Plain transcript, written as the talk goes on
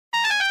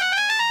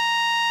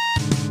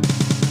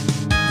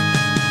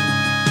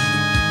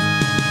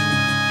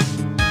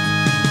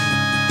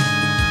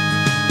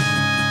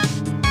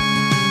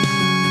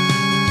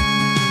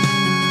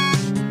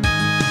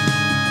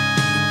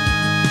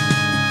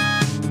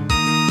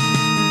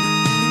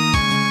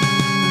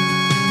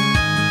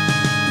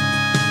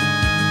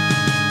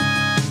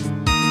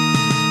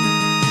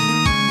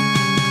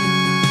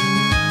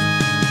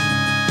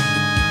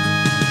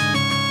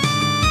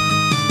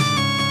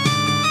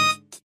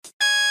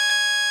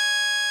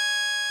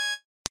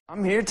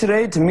I'm here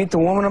today to meet the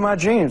woman of my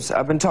dreams.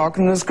 I've been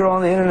talking to this girl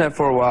on the internet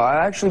for a while.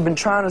 I've actually been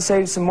trying to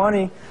save some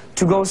money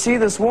to go see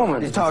this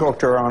woman. Did you talk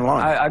to her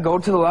online? I go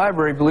to the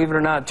library, believe it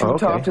or not, to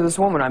talk to this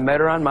woman. I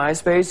met her on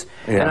MySpace,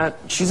 and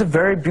she's a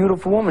very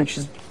beautiful woman.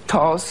 She's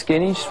tall,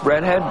 skinny, she's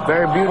redhead,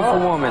 very beautiful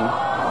woman.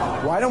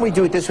 Why don't we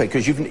do it this way?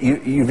 Because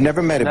you've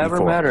never met her before.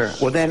 Never met her.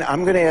 Well, then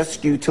I'm going to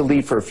ask you to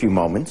leave for a few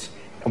moments,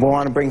 and we'll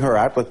want to bring her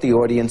out, let the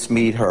audience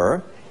meet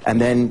her, and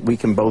then we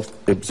can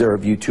both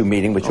observe you two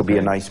meeting, which will be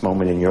a nice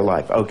moment in your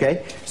life,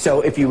 okay?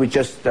 So if you would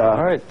just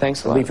all right,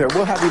 thanks a lot. leave her.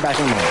 We'll have you back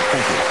in a moment.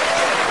 Thank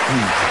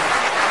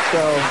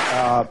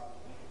you.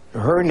 So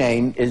her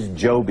name is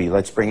Joby.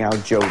 Let's bring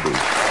out Joby.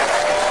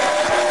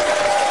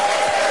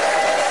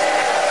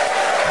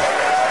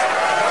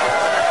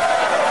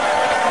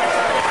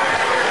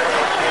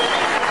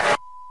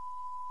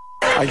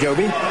 Hi,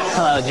 Joby.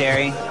 Hello,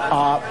 Jerry.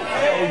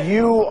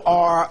 You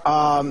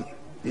are,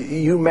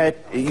 you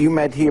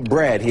met here,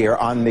 Brad here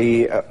on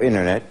the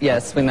internet.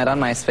 Yes, we met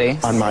on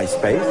MySpace. On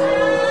MySpace.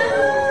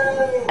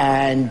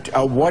 And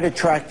what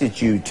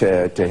attracted you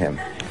to him?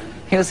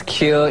 He was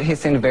cute. He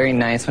seemed very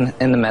nice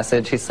in the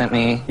message he sent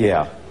me.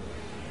 Yeah.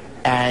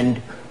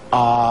 And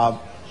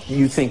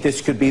you think this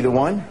could be the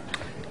one?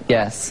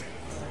 Yes.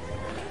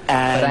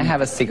 And but I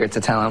have a secret to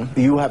tell him.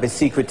 You have a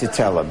secret to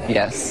tell him?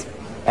 Yes.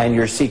 And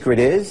your secret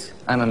is?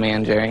 I'm a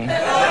man, Jerry.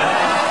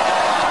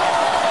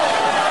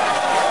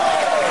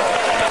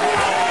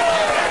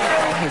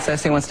 He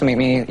says he wants to meet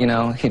me, you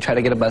know, he tried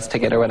to get a bus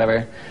ticket or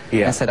whatever.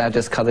 Yeah. I said I'd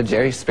just call the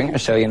Jerry Springer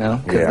show, you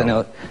know, because then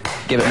it'll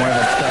give it more of a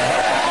twist.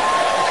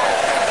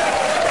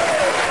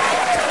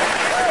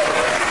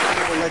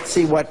 Well, let's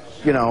see what,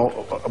 you know,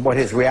 what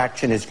his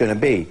reaction is going to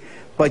be.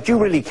 But you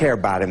really care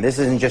about him. This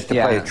isn't just to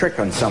play a trick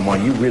on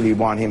someone. You really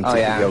want him to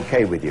be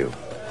okay with you.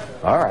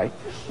 All right.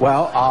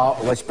 Well,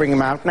 let's bring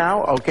him out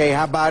now. Okay,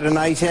 how about a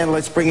nice hand?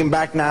 Let's bring him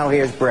back now.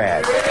 Here's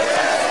Brad.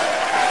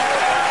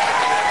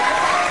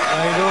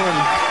 How you doing?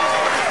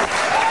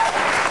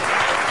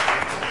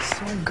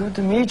 So good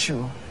to meet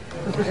you.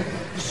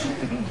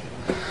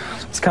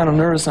 It's kind of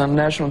nervous on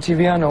national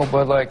TV, I know,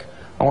 but, like,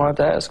 I wanted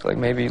to ask, like,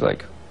 maybe,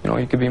 like, you know,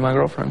 you could be my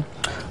girlfriend.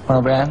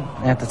 Well, Brad,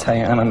 I have to tell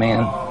you, I'm a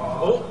man.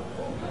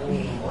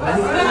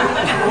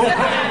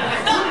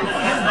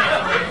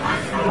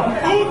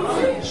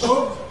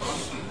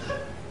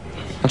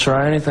 I'll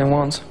try anything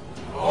once.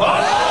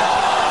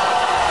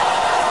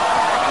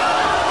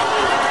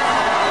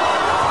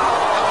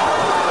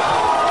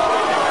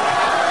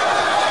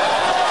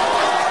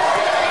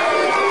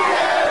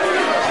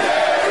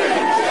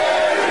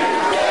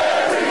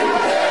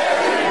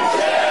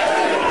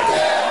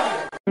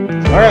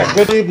 All right,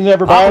 good evening,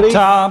 everybody. On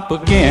top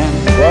again.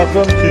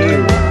 Welcome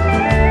to.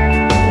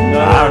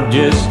 I've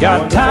just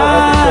got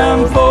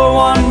time for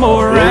one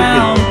more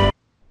round.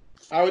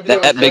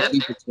 That makes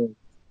me concerned.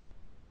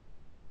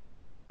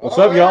 What's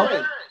up, y'all?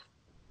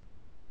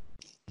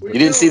 You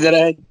didn't see that I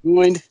had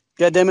joined?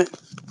 God damn it!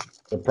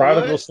 The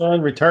prodigal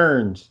son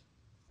returns.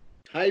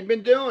 How you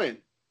been doing?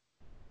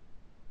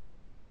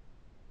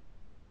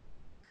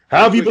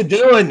 How have you been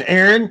doing,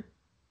 Aaron?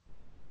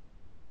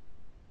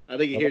 I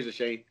think he hears us,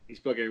 Shane. He's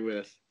fucking with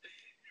us.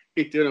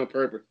 He's doing it on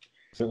purpose.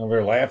 Sitting over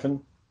there laughing.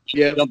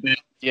 Yeah.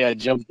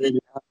 Jump in,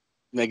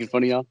 making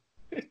fun of y'all.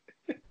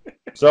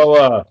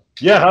 So,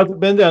 yeah, how's it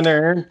been down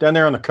there, Aaron? Down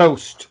there on the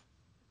coast.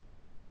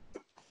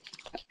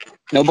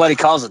 Nobody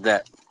calls it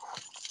that.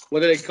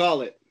 What do they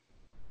call it?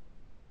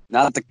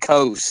 Not the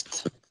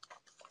coast.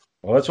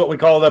 Well, that's what we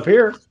call it up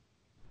here.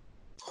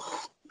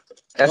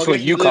 That's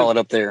what you call it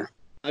up there.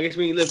 I guess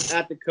when you live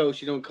at the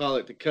coast, you don't call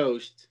it the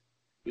coast.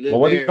 You live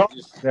Well, what do there, you call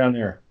it down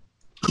there?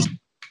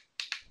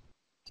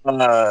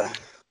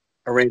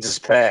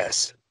 Aransas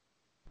Pass.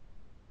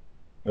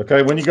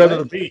 Okay, when you go to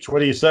the beach, what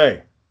do you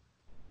say?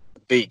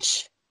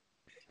 Beach.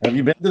 Have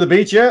you been to the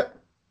beach yet?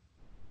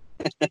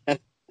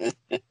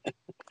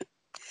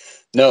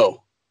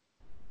 No.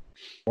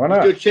 Why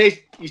not?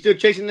 You still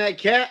chasing that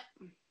cat?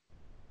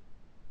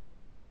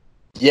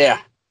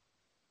 Yeah.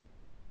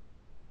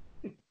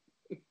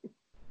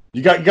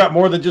 You got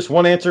more than just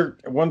one answer,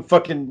 one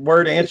fucking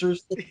word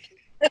answers?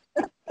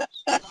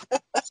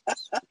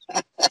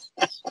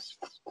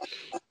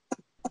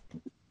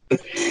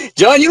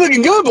 John, you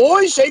looking good,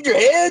 boy. Shaved your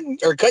head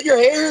or cut your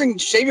hair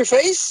and shave your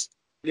face?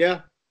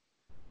 Yeah.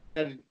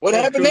 What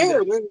happened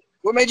there?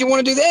 What made you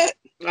want to do that?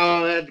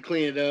 Oh, I had to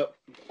clean it up.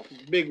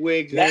 Big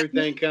wigs and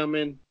everything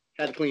coming.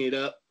 Had to clean it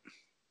up.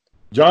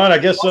 John, I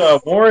guess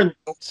Warren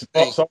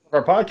saw one of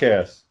our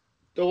podcasts.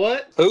 The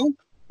what? Who?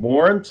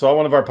 Warren saw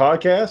one of our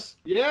podcasts.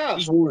 Yeah.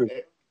 Who's Warren?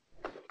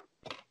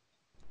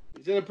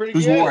 Is it a pretty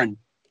Who's good? Warren?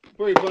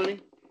 Pretty funny.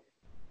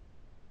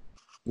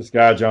 This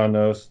guy John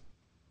knows.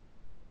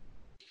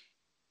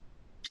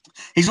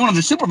 He's one of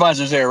the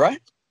supervisors there, right?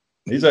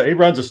 He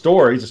runs a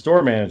store. He's a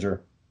store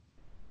manager.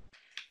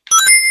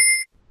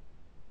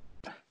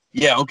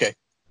 Yeah, okay.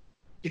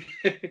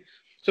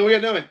 So we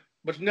got nothing.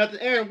 But nothing.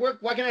 Aaron,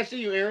 why can't I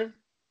see you, Aaron?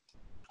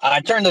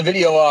 I turned the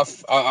video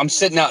off. I'm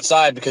sitting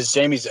outside because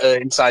Jamie's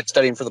inside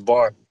studying for the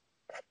bar.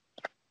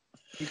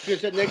 You still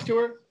sit next to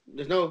her?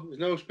 There's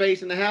no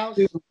space in the house?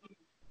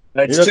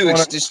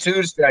 It's too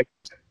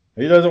distracting.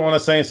 He doesn't want to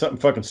say something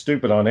fucking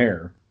stupid on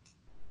air.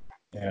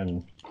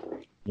 And,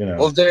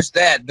 Well, there's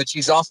that, but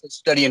she's also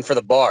studying for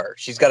the bar.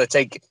 She's got to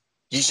take.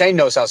 Shane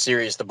knows how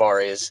serious the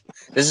bar is.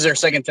 This is her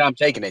second time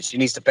taking it. She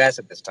needs to pass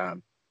it this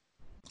time.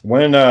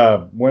 When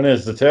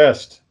is the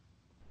test?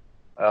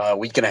 A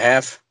week and a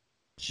half.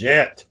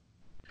 Shit.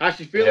 How's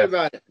she feeling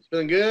about it?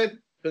 Feeling good?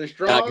 Feeling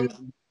strong?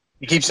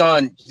 She keeps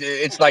on.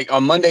 It's like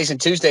on Mondays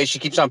and Tuesdays, she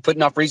keeps on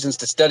putting off reasons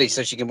to study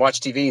so she can watch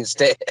TV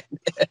instead.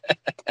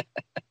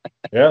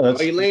 Yeah,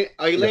 that's. Are you laying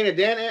it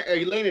down? Are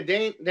you laying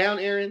it down,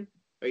 Aaron?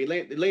 Are you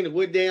laying the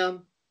wood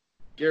down?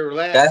 Get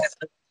relaxed.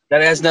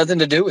 That has nothing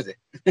to do with it.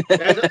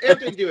 That has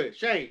everything to do with it.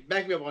 Shane,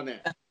 back me up on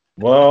that.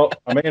 Well,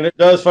 I mean, it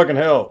does fucking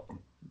help.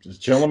 Just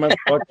chill them the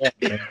fuck out,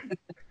 man.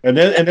 And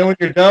then when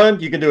you're done,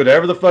 you can do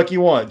whatever the fuck you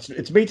want.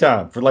 It's me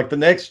time for like the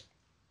next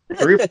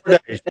 3 or 4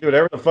 days. Do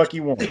whatever the fuck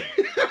you want.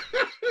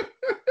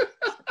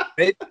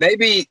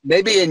 Maybe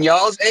in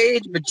y'all's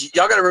age, but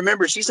y'all got to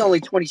remember she's only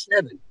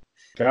 27.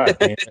 God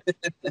damn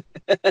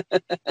it.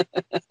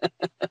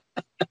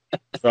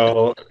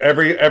 So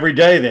every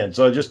day then.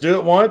 So just do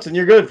it once and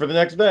you're good for the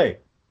next day.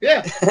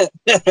 Yeah.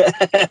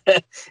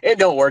 It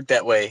don't work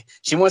that way.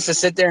 She wants to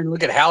sit there and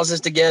look at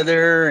houses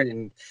together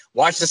and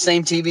watch the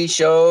same TV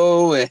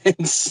show. And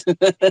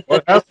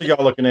What house are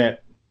y'all looking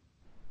at?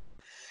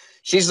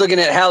 She's looking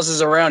at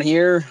houses around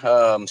here,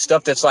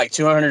 stuff that's like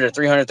 $200,000 or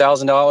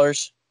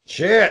 $300,000.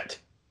 Shit.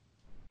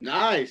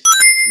 Nice.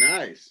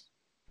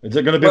 Is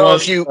it going to be one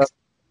of you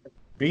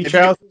beach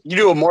houses? You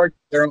do a mortgage.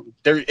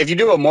 If you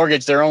do a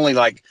mortgage, they're only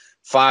like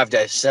 $500 to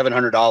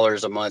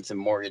 $700 a month in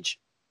mortgage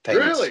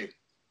payments. Really?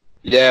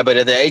 Yeah,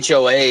 but the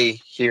HOA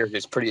here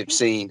is pretty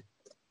obscene.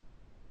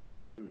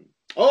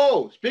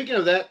 Oh, speaking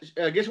of that,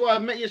 guess what I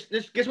met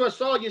guess what I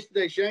saw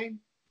yesterday, Shane?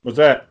 What's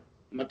that?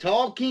 My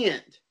tall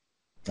Kent.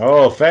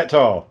 Oh, Fat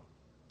Tall.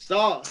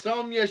 Saw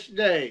him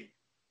yesterday.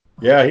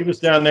 Yeah, he was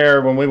down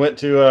there when we went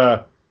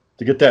to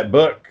get that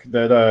book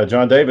that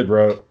John David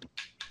wrote.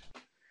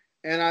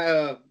 And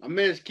I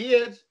met his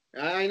kids.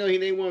 I know he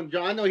named one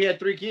John. I know he had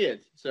 3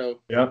 kids.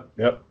 So Yep.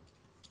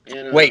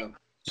 And wait,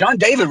 John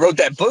David wrote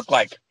that book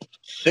like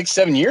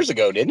 6-7 years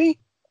ago, didn't he?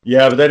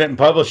 Yeah, but they didn't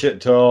publish it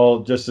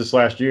till just this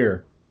last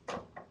year.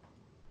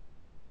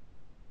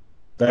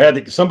 They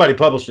had somebody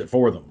published it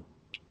for them.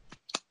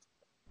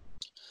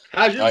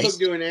 how's your book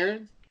doing,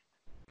 Aaron?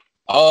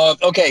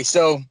 Okay,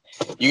 so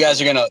you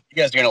guys are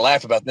gonna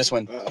laugh about this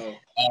one.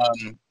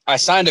 I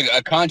signed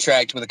a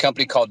contract with a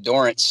company called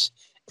Dorrance,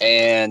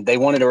 and they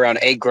wanted around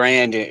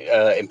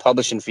 $8,000 in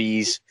publishing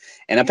fees,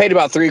 and I paid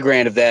about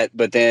 $3,000 of that.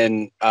 But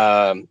then,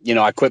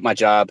 I quit my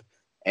job,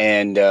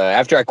 and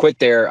after I quit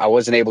there, I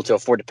wasn't able to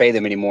afford to pay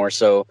them anymore.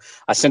 So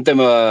I sent them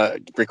a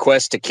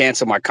request to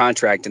cancel my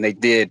contract, and they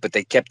did, but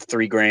they kept the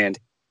 $3,000.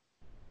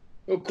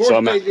 Of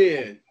course they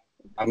did.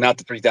 I'm out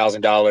to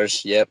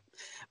 $3,000. Yep.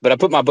 But I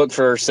put my book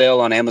for sale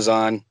on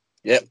Amazon.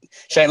 Yep.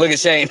 Shane, look at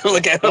Shane.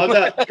 Look at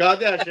him. Calm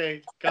down,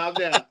 Shane. Calm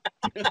down.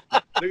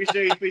 Look at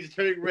Shane's face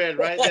turning red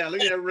right now.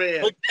 Look at that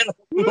red.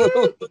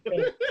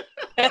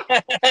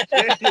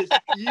 Shane is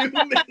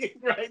fuming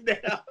right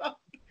now.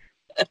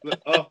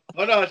 Oh,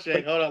 hold on,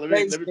 Shane. Hold on. Let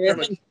me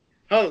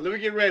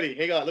get ready.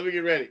 Hang on. Let me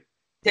get ready.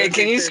 Hey,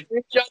 can you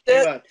screenshot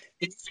that?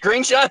 Can you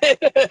screenshot it?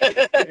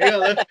 Hang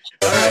on.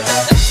 All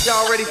right.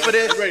 Y'all ready for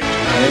this? Ready.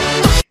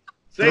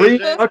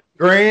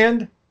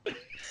 $3,000.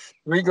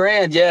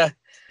 $3,000, yeah.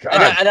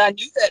 And I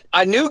knew that.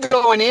 I knew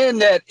going in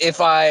that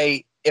if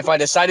I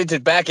decided to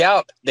back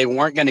out, they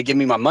weren't going to give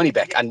me my money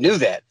back. I knew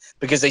that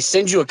because they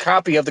send you a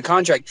copy of the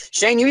contract.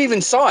 Shane, you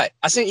even saw it.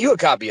 I sent you a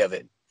copy of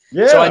it.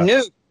 Yeah. So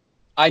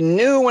I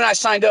knew when I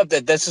signed up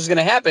that this was going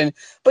to happen.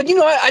 But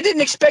I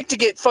didn't expect to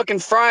get fucking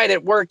fried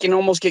at work and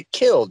almost get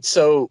killed.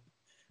 So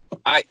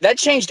that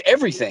changed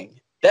everything.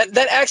 That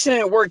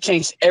accident at work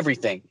changed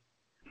everything.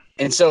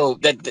 And so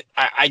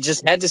I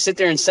just had to sit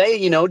there and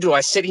say, do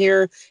I sit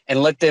here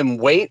and let them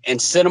wait and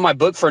sit on my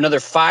book for another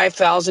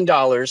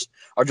 $5,000,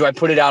 or do I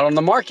put it out on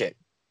the market?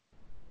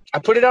 I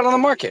put it out on the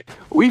market.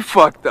 We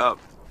fucked up.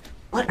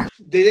 What?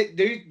 Do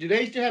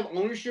they still have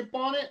ownership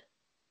on it?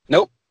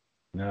 Nope.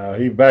 No,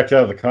 he backed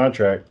out of the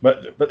contract.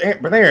 But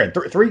Aaron,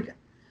 three.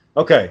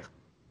 Okay.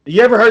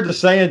 You ever heard the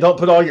saying, "Don't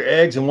put all your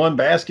eggs in one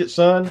basket,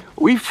 son"?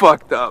 We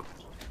fucked up.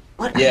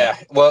 What? Yeah.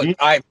 Well,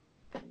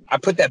 I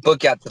put that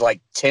book out to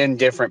like 10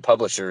 different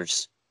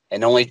publishers,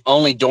 and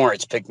only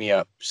Dorrance picked me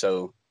up.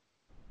 So,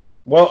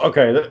 well,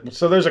 okay.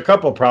 So there's a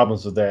couple of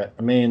problems with that.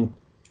 I mean,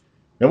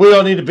 and we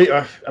don't need to be.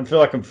 I feel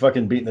like I'm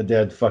fucking beating a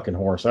dead fucking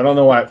horse. I don't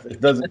know why.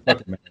 It doesn't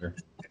fucking matter.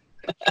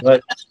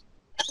 But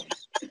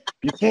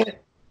you can't,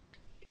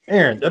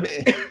 Aaron. I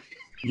mean,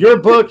 your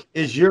book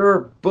is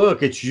your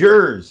book. It's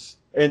yours,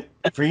 and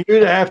for you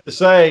to have to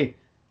say,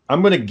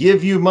 "I'm going to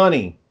give you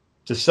money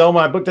to sell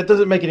my book," that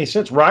doesn't make any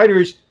sense.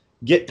 Writers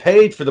get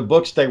paid for the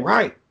books they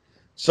write.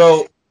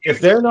 So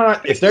if Dorrance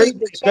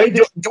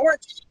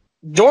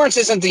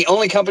isn't the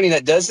only company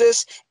that does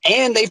this,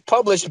 and they've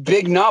published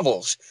big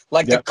novels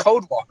like the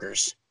Code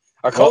Walkers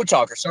or Code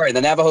Talkers. Sorry, the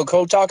Navajo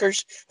Code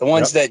Talkers, the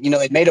ones that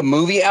they made a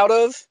movie out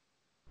of.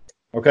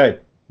 Okay,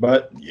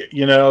 But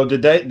you know,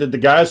 did the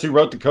guys who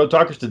wrote the Code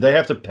Talkers, did they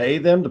have to pay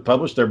them to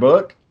publish their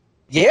book?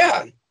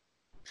 Yeah.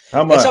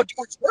 How much? That's how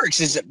George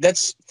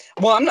works.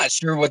 Well, I'm not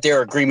sure what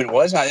their agreement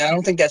was. I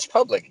don't think that's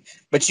public.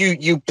 But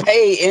you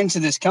pay into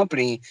this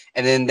company,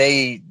 and then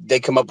they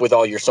come up with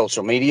all your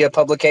social media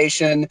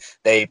publication.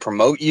 They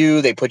promote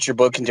you. They put your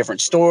book in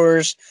different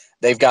stores.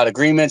 They've got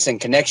agreements and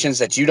connections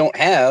that you don't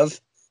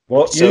have.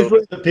 Well,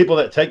 usually the people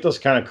that take those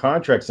kind of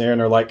contracts there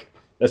and are like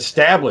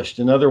established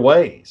in other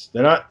ways.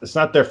 It's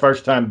not their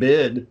first time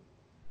bid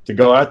to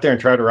go out there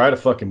and try to write a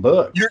fucking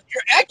book. You're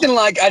acting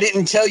like I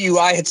didn't tell you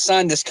I had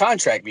signed this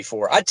contract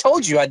before. I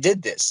told you I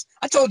did this.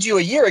 I told you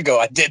a year ago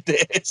I did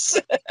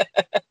this.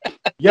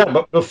 Yeah,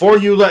 but before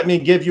you let me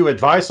give you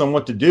advice on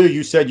what to do,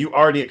 you said you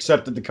already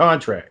accepted the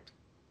contract.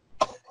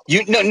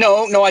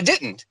 No, I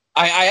didn't.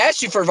 I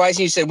asked you for advice,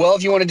 and you said, well,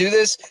 if you want to do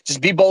this, just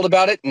be bold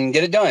about it and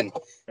get it done.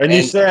 And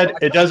you said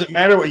it doesn't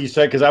matter what you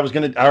said because I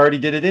already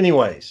did it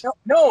anyways.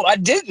 No, I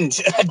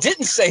didn't. I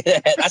didn't say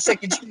that. I said,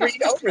 could you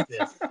read over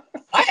this?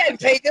 I hadn't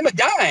paid them a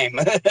dime.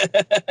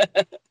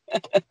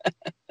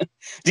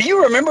 Do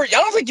you remember? I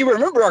don't think you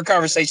remember our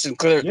conversation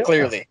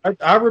clearly.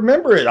 I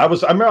remember it. I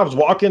remember I was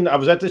walking. I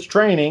was at this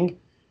training,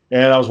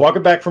 and I was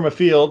walking back from a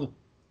field.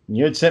 And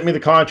you had sent me the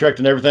contract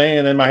and everything,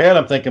 and in my head,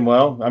 I'm thinking,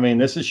 well, I mean,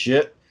 this is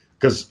shit.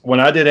 Because when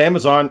I did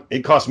Amazon, it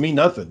cost me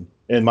nothing,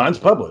 and mine's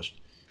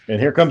published. And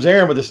here comes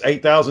Aaron with this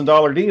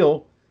 $8,000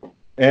 deal,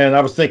 and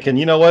I was thinking,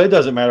 you know what? It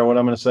doesn't matter what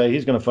I'm going to say.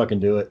 He's going to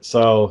fucking do it.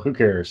 So who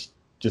cares?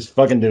 Just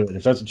fucking do it.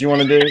 If that's what you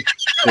want to do. Do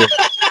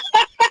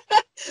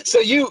it. So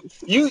you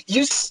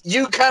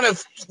kind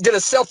of did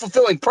a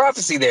self-fulfilling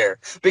prophecy there,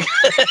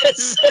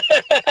 because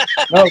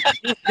no,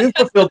 you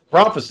fulfilled the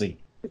prophecy.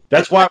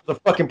 That's why it was a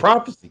fucking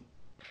prophecy.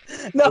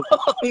 No.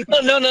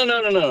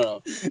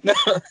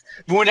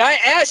 When I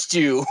asked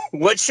you,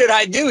 what should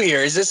I do here?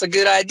 Is this a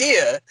good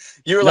idea?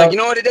 You were like, you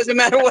know what? It doesn't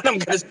matter what I'm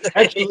going to say.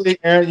 Actually,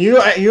 Aaron, you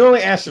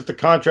only asked if the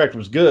contract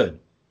was good,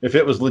 if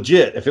it was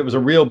legit, if it was a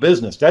real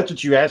business. That's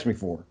what you asked me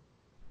for.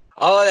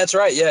 Oh, that's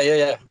right.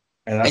 Yeah.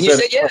 And you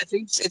said, yeah,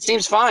 it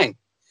seems fine.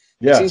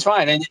 Yeah. It seems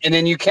fine. And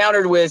then you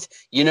countered with,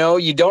 you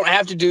don't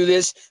have to do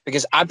this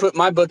because I put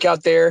my book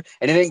out there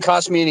and it didn't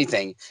cost me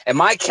anything. And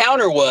my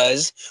counter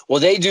was, well,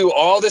 they do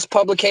all this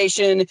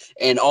publication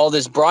and all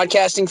this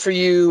broadcasting for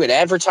you and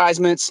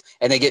advertisements,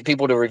 and they get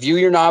people to review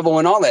your novel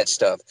and all that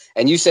stuff.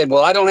 And you said,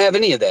 well, I don't have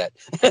any of that.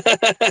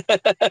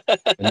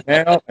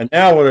 and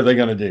now what are they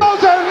going to do?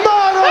 Nothing.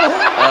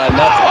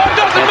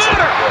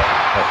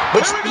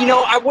 But,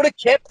 I would have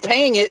kept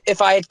paying it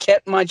if I had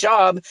kept my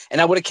job,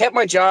 and I would have kept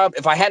my job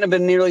if I hadn't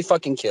been nearly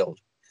fucking killed.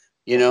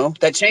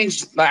 That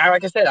changed.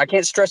 Like I said, I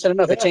can't stress it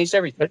enough. It changed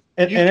everything.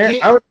 And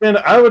I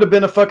would have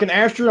been a fucking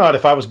astronaut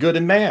if I was good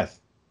in math.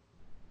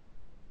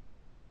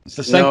 It's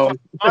the same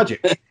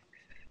logic.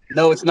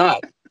 No, it's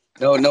not.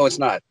 No, it's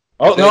not.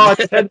 Oh, no, I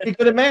just had to be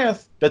good at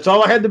math. That's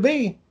all I had to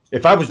be.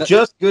 If I was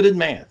just good at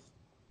math.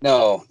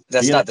 No,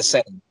 that's not the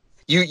same.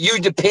 You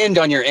depend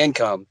on your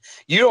income.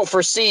 You don't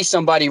foresee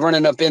somebody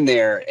running up in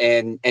there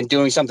and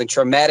doing something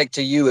traumatic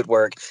to you at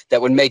work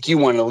that would make you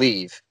want to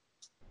leave.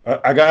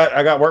 I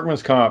got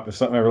workman's comp if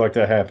something ever like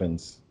that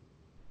happens.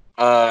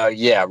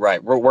 Yeah,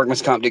 right.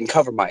 Workman's comp didn't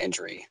cover my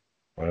injury.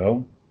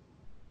 Well,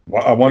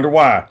 I wonder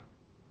why.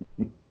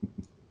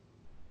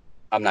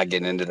 I'm not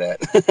getting into that.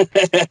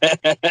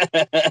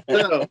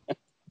 So,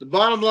 the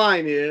bottom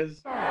line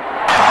is...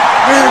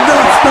 And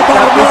that's the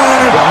bottom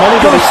line.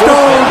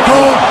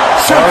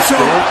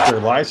 Their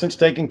license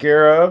taken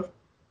care of.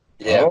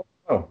 Yeah.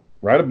 Oh,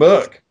 write a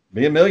book.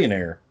 Be a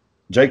millionaire.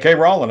 J.K.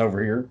 Rowling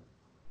over here.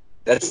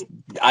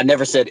 I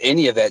never said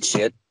any of that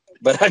shit,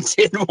 but I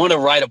did want to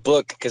write a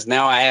book because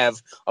now I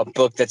have a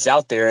book that's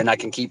out there and I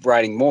can keep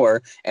writing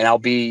more, and I'll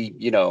be,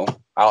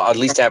 I'll at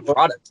least have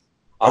product.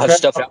 I'll have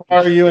stuff out.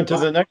 How far are you into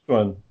the next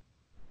one?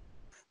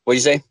 What do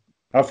you say?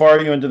 How far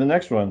are you into the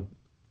next one?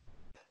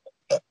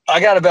 I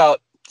got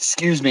about,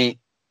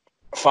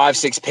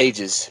 5-6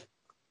 pages.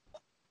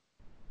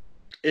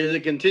 Is it a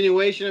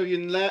continuation of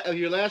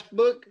your last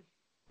book?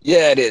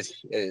 Yeah, it is.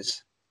 It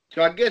is.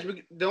 So I guess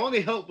the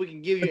only help we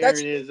can give you,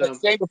 Aaron, is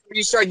before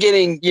you start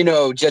getting,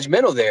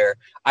 judgmental there.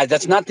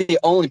 That's not the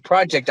only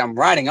project I'm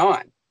writing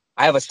on.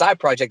 I have a side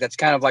project that's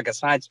kind of like a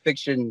science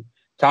fiction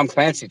Tom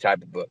Clancy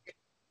type of book.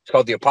 It's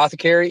called The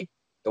Apothecary,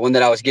 the one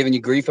that I was giving you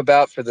grief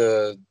about for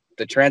the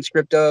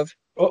transcript of.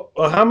 Well,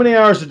 how many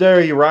hours a day are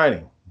you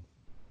writing?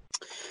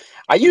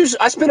 I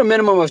spend a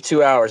minimum of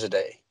 2 hours a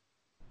day.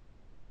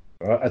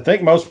 I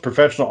think most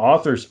professional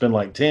authors spend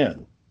like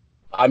 10.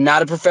 I'm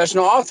not a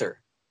professional author.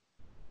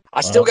 I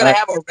still got to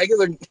have a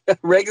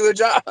regular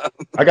job.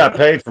 I got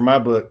paid for my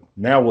book.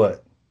 Now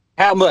what?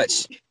 How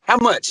much?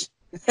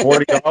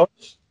 $40.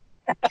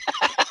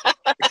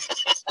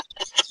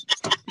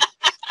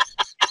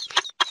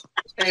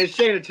 And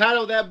Shane, the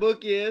title of that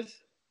book is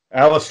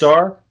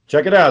Alistar.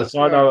 Check it out. It's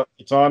on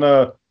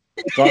Amazon.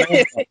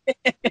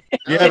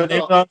 You have an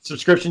Amazon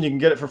subscription, you can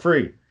get it for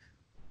free.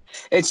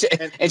 And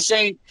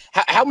Shane,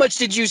 how much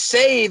did you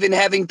save in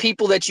having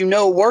people that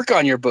work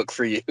on your book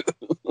for you?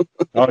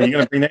 Oh, you're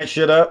gonna bring that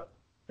shit up?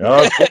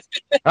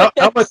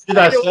 How much did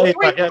I save?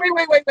 Wait.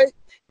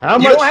 How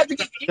you much don't have to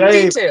give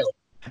any detail.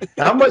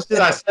 How much did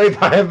I save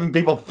by having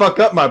people fuck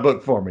up my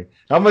book for me?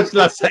 How much did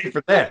I save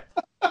for that?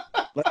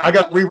 I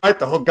got to rewrite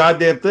the whole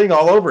goddamn thing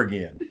all over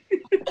again.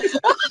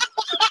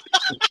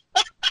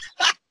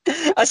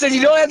 I said,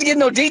 you don't have to give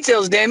no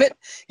details, damn it.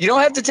 You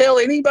don't have to tell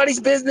anybody's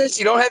business.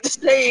 You don't have to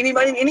say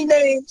any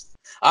names.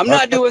 I'm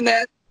not doing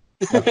that.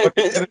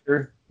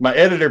 My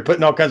editor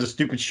putting all kinds of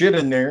stupid shit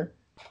in there.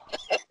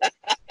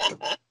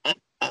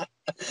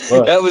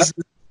 That was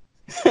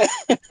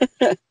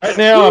right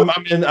now.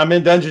 I'm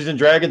in Dungeons and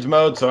Dragons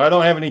mode, so I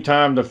don't have any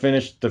time to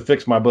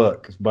fix my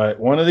book. But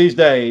one of these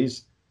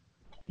days,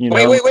 you know.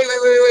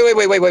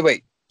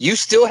 Wait. You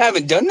still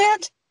haven't done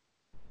that?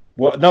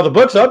 Well, no, the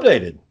book's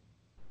updated.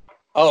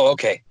 Oh,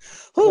 okay.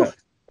 Yeah.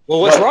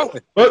 Well, what's wrong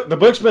with it? The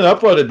book's been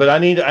uploaded, but I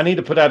need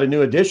to put out a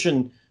new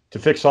edition to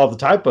fix all the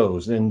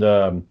typos and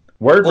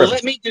word. Well,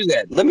 let me do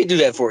that. Let me do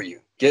that for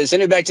you.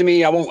 Send it back to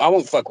me. I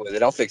won't fuck with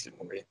it. I'll fix it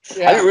for you.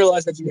 Yeah. I didn't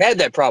realize that you had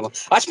that problem.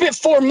 I spent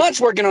 4 months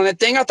working on that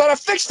thing. I thought I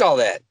fixed all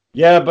that.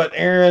 Yeah, but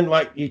Aaron,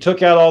 like, you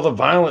took out all the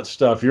violent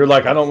stuff. You're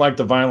like, I don't like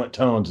the violent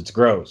tones. It's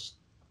gross.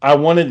 I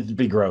wanted it to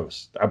be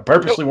gross. I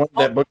purposely wanted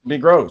that book to be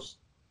gross.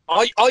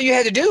 All you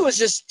had to do was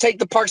just take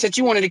the parts that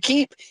you wanted to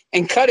keep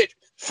and cut it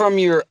from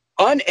your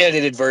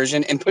unedited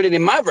version and put it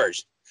in my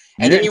version.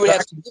 And then you would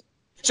have to.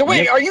 So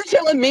wait, are you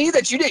telling me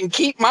that you didn't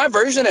keep my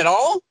version at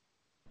all?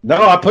 No,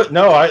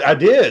 I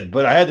did,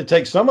 but I had to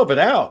take some of it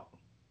out.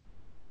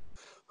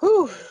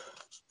 Whew.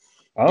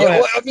 Yeah,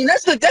 well, I mean,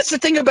 that's the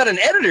thing about an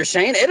editor,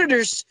 Shane.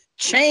 Editors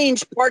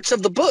change parts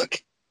of the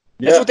book.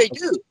 That's what they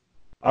do.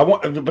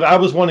 But I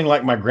was wanting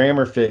like my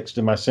grammar fixed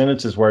and my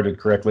sentences worded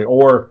correctly,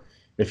 or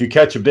if you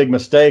catch a big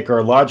mistake or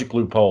a logic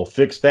loophole,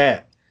 fix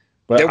that.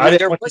 But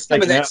there was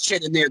some of that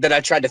shit in there that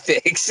I tried to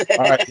fix. All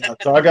right,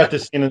 so I got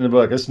this scene in the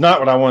book. It's not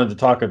what I wanted to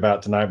talk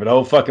about tonight, but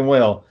oh fucking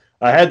well.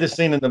 I had this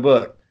scene in the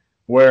book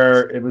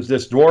where it was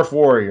this dwarf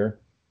warrior,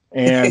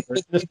 and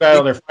in this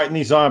battle they're fighting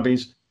these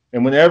zombies,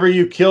 and whenever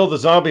you kill the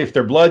zombie, if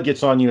their blood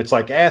gets on you, it's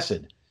like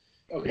acid.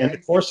 Okay. In the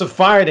course of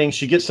fighting,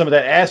 she gets some of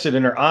that acid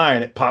in her eye,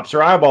 and it pops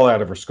her eyeball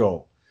out of her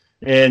skull,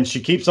 and she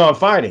keeps on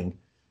fighting.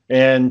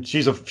 And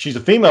she's a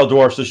female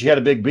dwarf, so she had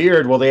a big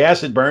beard. Well, the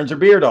acid burns her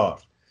beard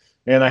off.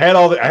 And I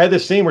had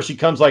this scene where she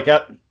comes like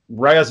out,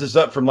 rises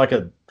up from like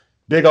a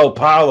big old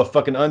pile of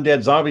fucking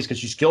undead zombies because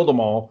she's killed them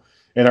all,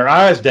 and her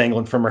eyes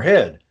dangling from her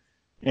head,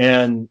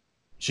 and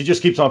she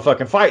just keeps on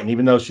fucking fighting,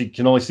 even though she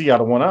can only see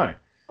out of one eye.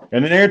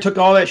 And then Aaron took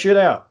all that shit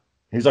out.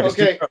 He's like,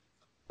 okay.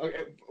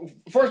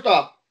 First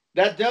off,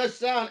 that does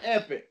sound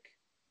epic.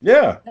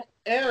 Yeah.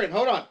 Aaron,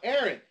 hold on,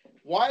 Aaron,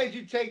 why did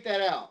you take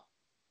that out?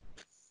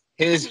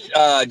 His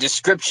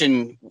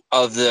description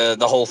of the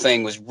whole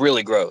thing was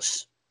really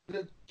gross.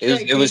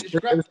 It was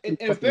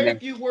in very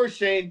few words,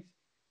 Shane.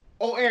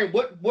 Oh, Aaron,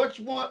 what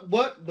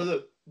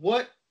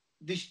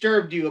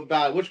disturbed you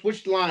about it?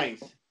 Which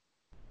lines?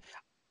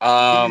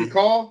 The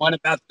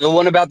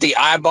one about the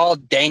eyeball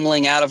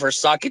dangling out of her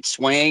socket,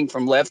 swaying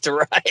from left to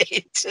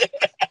right.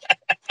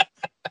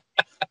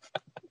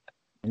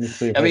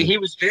 I mean, he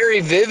was very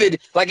vivid.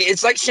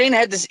 It's like Shane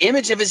had this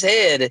image of his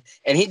head,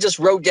 and he just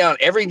wrote down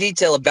every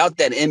detail about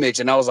that image,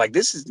 and I was like,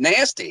 "This is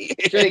nasty."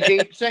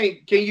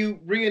 Shane, can you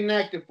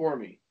reenact it for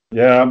me?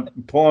 Yeah, I'm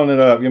pulling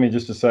it up. Give me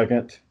just a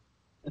second.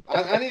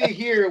 I need to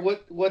hear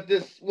what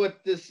this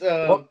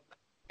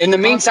in the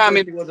meantime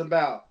it was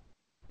about.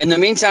 In the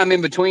meantime,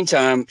 in between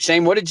time,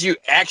 Shane, what did you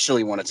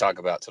actually want to talk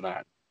about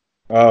tonight?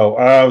 Oh,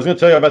 I was going to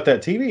tell you about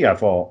that TV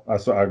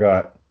I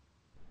got.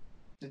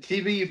 The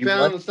TV you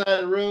found on the side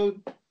of the road?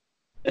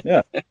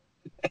 Yeah.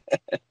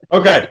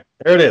 Okay,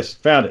 there it is.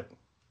 Found it.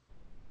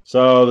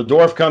 So the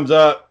dwarf comes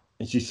up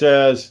and she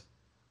says,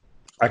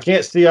 "I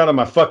can't see out of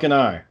my fucking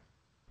eye."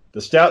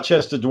 The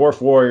stout-chested dwarf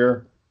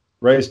warrior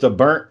raised a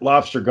burnt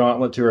lobster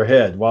gauntlet to her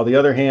head, while the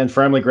other hand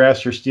firmly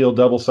grasped her steel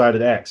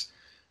double-sided axe.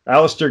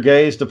 Alistair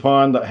gazed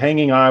upon the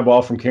hanging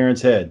eyeball from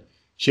Karen's head.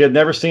 She had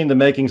never seen the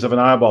makings of an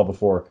eyeball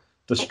before.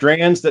 The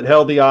strands that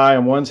held the eye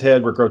on one's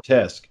head were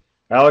grotesque.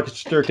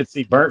 Alistair could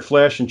see burnt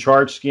flesh and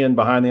charred skin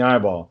behind the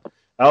eyeball.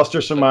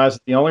 Alistair surmised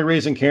that the only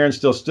reason Karen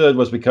still stood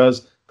was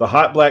because the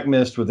hot black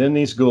mist within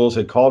these ghouls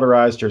had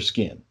cauterized her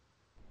skin.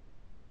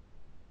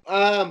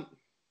 I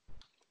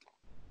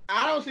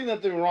don't see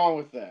nothing wrong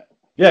with that.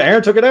 Yeah,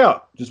 Aaron took it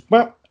out. Just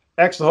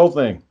X the whole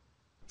thing.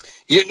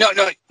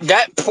 No,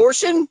 that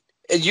portion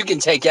you can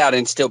take out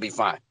and still be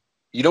fine.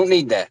 You don't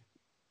need that.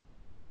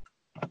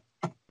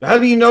 How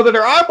do you know that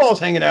her eyeball's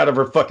hanging out of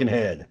her fucking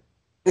head?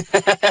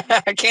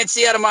 I can't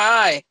see out of my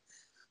eye.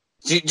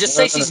 Just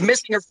say she's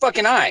missing her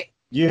fucking eye.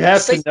 You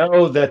have to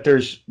know that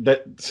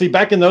see,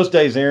 back in those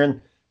days,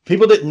 Aaron,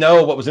 people didn't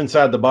know what was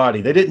inside the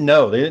body. They didn't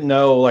know. They didn't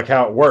know like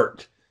how it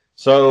worked.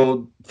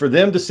 So for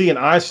them to see an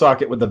eye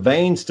socket with the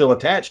vein still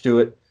attached to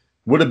it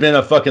would have been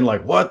a fucking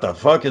like, what the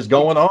fuck is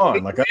going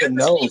on? Like, I didn't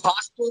know.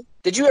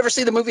 Did you ever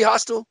see the movie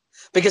Hostel?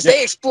 Because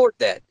they explored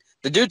that.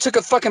 The dude took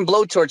a fucking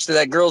blowtorch to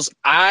that girl's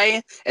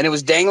eye, and it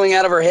was dangling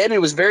out of her head, and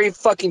it was very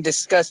fucking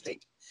disgusting.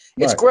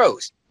 It's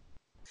gross.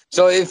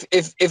 So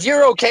if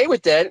you're okay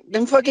with that,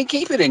 then fucking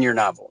keep it in your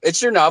novel.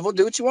 It's your novel.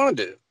 Do what you want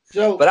to do.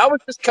 So, but I was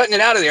just cutting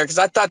it out of there because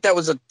I thought that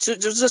was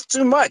just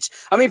too much.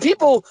 I mean,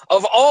 people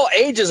of all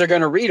ages are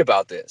going to read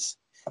about this.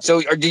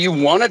 So, or do you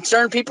want to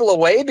turn people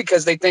away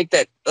because they think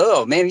that,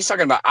 oh man, he's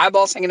talking about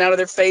eyeballs hanging out of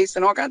their face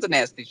and all kinds of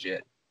nasty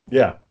shit?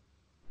 Yeah.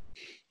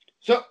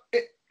 So,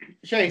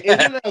 Shane, is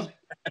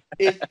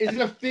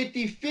it a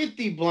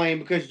 50-50 blame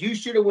because you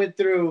should have went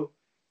through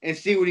and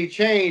see what he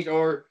changed,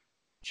 or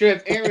should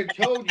have Aaron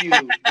told you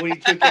what he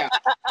took out?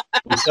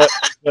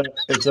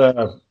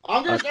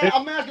 I'm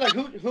asking, like,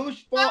 whose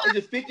fault is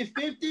it?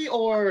 50-50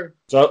 or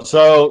so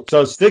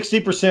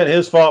 60%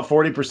 his fault,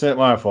 40%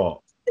 my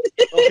fault.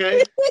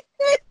 Okay.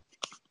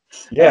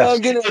 Yes.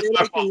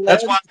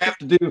 That's why I have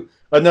to do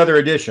another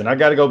edition. I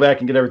got to go back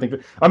and get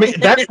everything. I mean,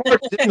 that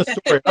part's in the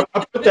story.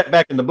 I put that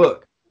back in the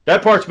book.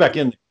 That part's back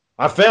in.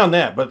 I found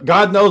that, but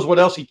God knows what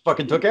else he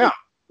fucking took out.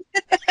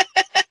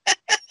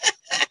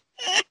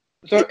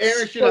 So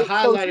Aaron should have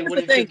highlighted what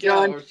he took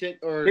out,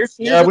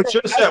 yeah, we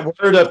should have set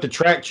word up to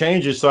track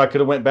changes, so I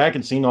could have went back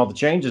and seen all the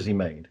changes he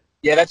made.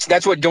 Yeah,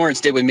 that's what Dorrance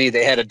did with me.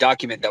 They had a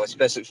document that was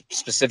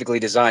specifically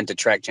designed to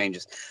track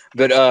changes.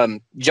 But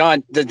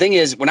John, the thing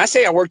is, when I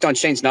say I worked on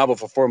Shane's novel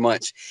for 4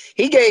 months,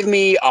 he gave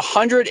me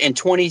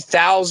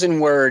 120,000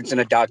 words in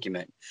a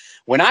document.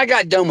 When I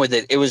got done with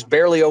it, it was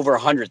barely over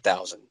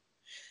 100,000.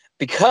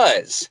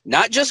 Because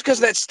not just because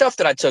of that stuff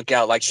that I took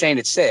out, like Shane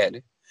had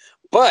said,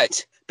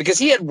 but because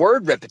he had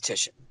word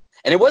repetition.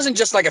 And it wasn't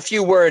just like a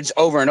few words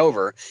over and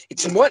over.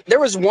 There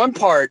was one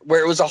part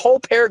where it was a whole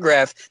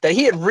paragraph that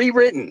he had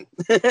rewritten.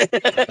 He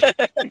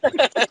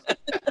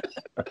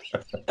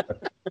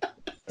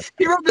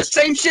wrote the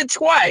same shit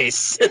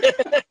twice.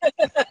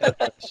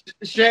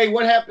 Shay,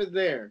 what happened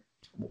there?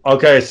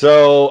 Okay,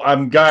 so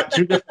I've got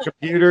 2 different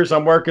computers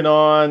I'm working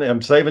on.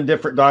 I'm saving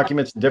different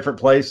documents in different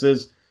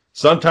places.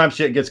 Sometimes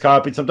shit gets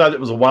copied. Sometimes it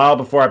was a while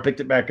before I picked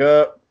it back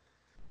up.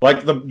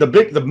 Like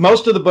the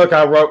most of the book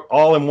I wrote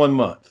all in 1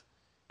 month.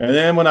 And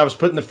then when I was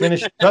putting the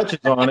finishing touches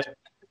on it,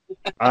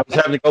 I was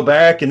having to go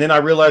back, and then I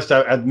realized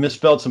I'd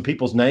misspelled some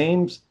people's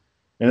names.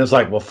 And it's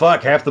like, well,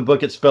 fuck, half the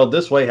book gets spelled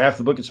this way, half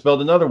the book gets spelled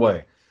another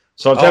way.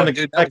 So I was having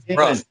to go back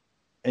in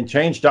and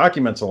change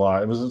documents a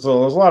lot. It was a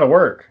lot of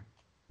work.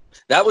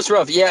 That was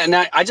rough. Yeah, and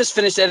I just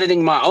finished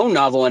editing my own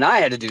novel, and I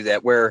had to do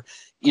that where,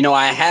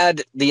 I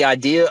had the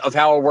idea of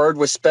how a word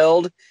was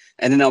spelled,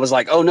 and then I was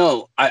like, oh,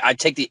 no, I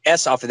take the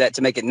S off of that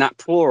to make it not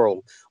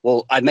plural.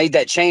 Well, I made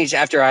that change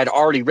after I had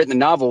already written the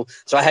novel,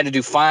 so I had to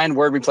do find,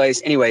 word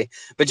replace. Anyway,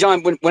 but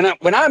John,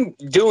 when I'm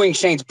doing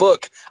Shane's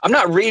book, I'm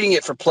not reading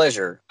it for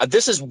pleasure.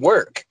 This is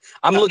work.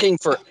 I'm looking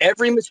for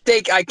every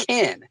mistake I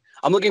can.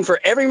 I'm looking for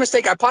every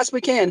mistake I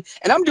possibly can,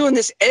 and I'm doing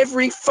this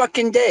every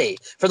fucking day.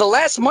 For the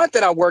last month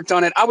that I worked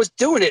on it, I was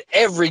doing it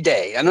every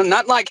day, and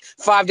not like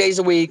 5 days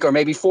a week or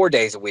maybe 4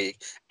 days a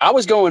week. I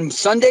was going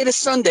Sunday to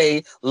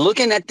Sunday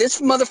looking at this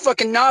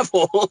motherfucking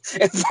novel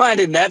and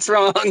finding that's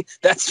wrong,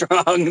 that's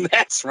wrong,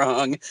 that's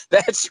wrong,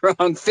 that's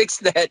wrong, fix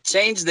that,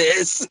 change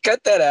this,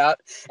 cut that out.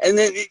 And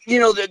then,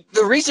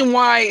 the reason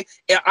why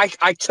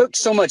I took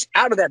so much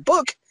out of that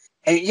book,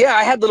 and yeah,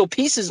 I had little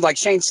pieces like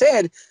Shane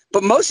said,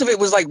 but most of it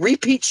was like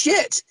repeat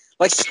shit.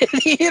 Like shit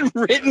he had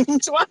written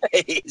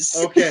twice.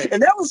 Okay.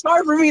 And that was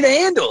hard for me to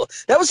handle.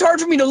 That was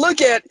hard for me to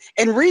look at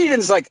and read. And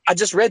it's like, I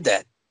just read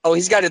that. Oh,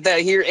 he's got it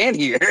that here and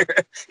here.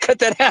 Cut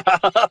that out.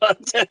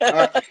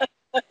 All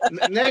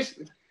right.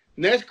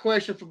 Next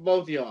question for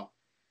both of y'all.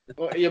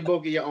 Or you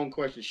both get your own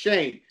question.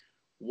 Shane,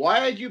 why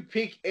did you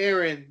pick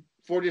Aaron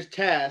for this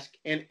task?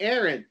 And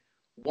Aaron,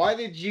 why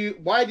did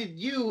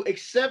you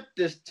accept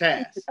this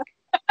task?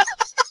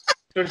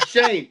 So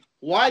Shane,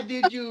 why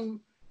did you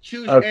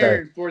choose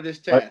Aaron for this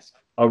task?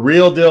 A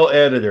real deal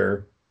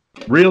editor,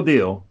 real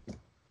deal.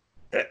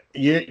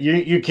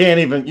 You can't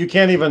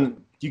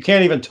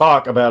even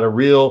talk about a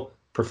real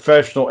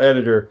professional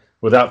editor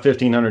without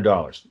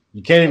 $1,500.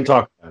 You can't even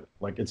talk about it.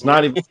 Like it's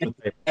not even.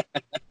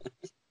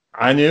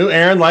 I knew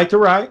Aaron liked to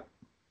write.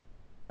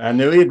 I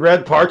knew he had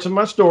read parts of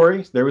my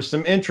stories. There was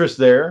some interest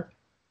there,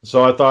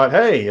 so I thought,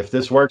 hey, if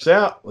this works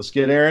out, let's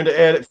get Aaron to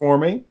edit for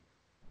me.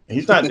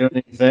 He's not doing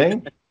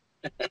anything.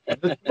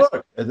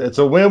 Look, it's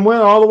a win-win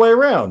all the way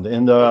around.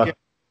 And okay.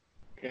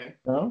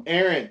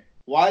 Aaron,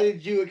 why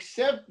did you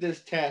accept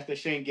this task that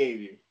Shane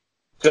gave you?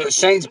 So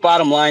Shane's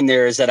bottom line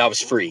there is that I was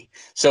free.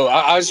 So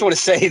I just want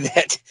to say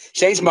that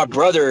Shane's my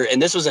brother,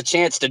 and this was a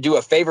chance to do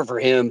a favor for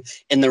him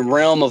in the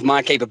realm of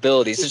my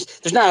capabilities.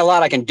 There's not a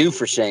lot I can do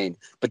for Shane,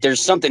 but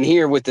there's something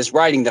here with this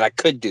writing that I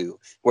could do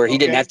where he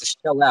didn't have to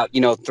shell out,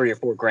 $3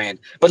 or $4 grand.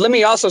 But let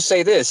me also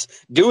say this,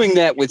 doing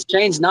that with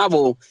Shane's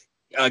novel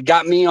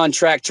got me on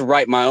track to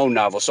write my own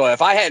novel. So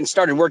if I hadn't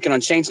started working on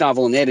Shane's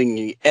novel and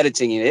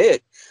editing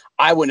it,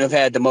 I wouldn't have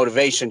had the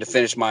motivation to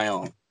finish my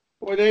own.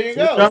 Well, there you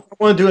go. I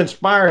wanted to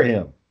inspire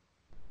him.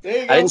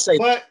 There you go. I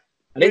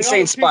didn't say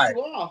inspired.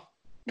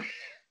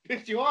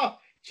 Pissed you off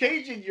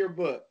changing your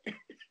book.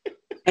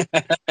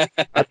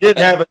 I did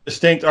have a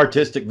distinct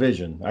artistic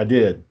vision. I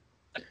did.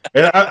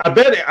 And I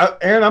bet,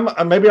 Aaron,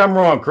 maybe I'm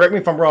wrong. Correct me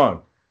if I'm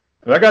wrong.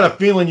 But I got a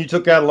feeling you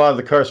took out a lot of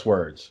the curse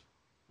words.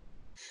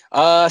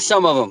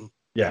 Some of them.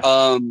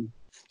 Yeah.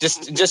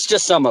 Just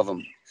some of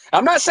them.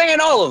 I'm not saying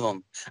all of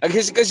them,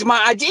 because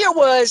my idea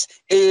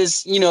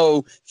is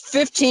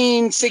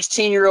 15,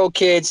 16-year-old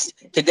kids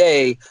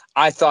today,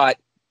 I thought,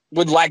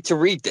 would like to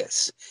read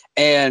this.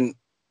 And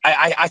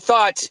I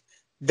thought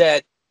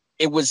that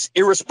it was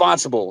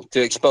irresponsible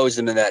to expose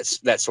them to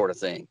that sort of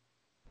thing.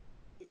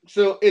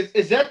 So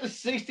is that the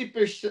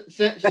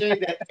 60%, Shane,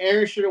 that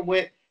Aaron should have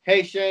went,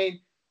 hey, Shane,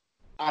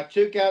 I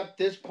took out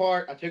this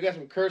part. I took out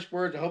some curse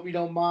words. I hope you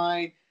don't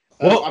mind.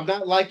 Well, I'm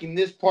not liking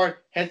this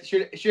part.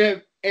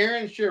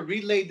 Aaron should have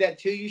relayed that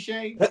to you,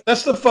 Shane?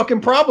 That's the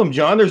fucking problem,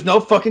 John. There's no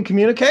fucking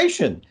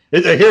communication.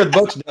 Here, the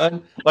book's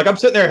done. Like, I'm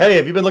sitting there, hey,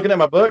 have you been looking at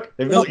my book?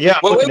 Yeah.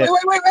 Wait.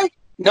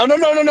 No.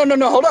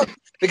 Hold up.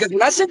 Because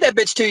when I sent that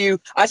bitch to you,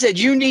 I said,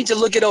 you need to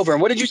look it over.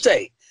 And what did you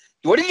say?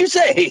 When you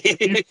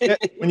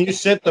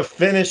sent the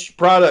finished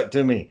product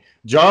to me,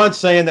 John's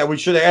saying that we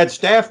should have had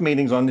staff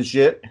meetings on this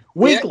shit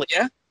weekly.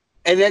 Yeah.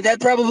 And that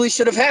probably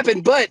should have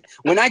happened. But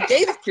when I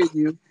gave it to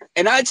you,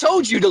 and I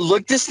told you to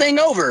look this thing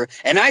over,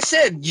 and I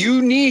said,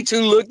 you need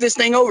to look this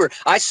thing over.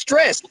 I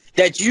stressed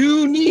that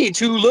you need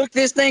to look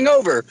this thing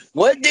over.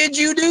 What did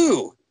you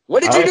do?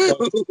 What did you do?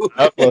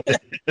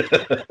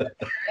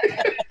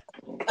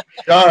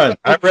 John,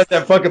 I read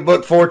that fucking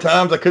book 4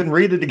 times. I couldn't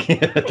read it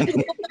again.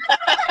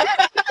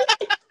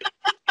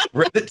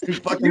 Read it too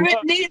fucking You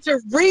didn't need to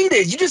read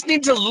it. You just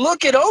need to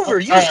look it over.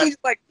 You just need to,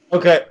 like.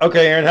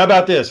 Okay, Aaron. How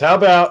about this? How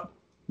about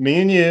me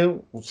and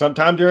you,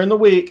 sometime during the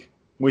week,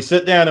 we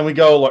sit down and we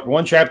go like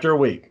 1 chapter a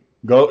week.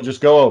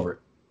 Just go over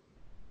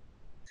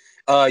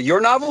it. Your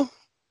novel?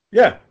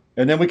 Yeah,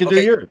 and then we can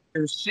do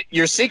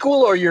your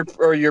sequel or your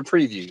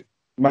preview.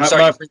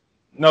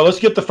 No, let's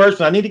get the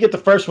first one. I need to get the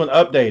first one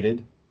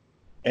updated,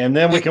 and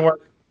then we can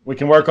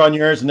work on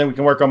yours, and then we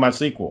can work on my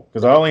sequel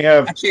because I only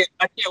have.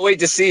 I can't wait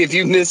to see if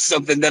you missed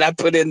something that I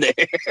put in there.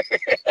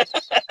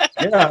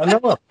 Yeah,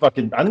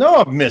 I know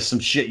I've missed some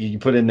shit you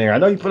put in there. I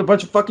know you put a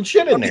bunch of fucking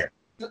shit in there.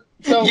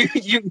 So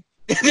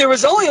there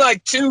was only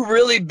like 2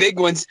 really big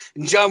ones.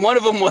 John, one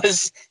of them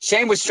was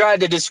Shane was trying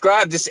to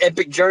describe this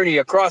epic journey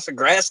across a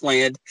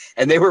grassland,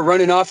 and they were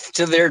running off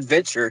to their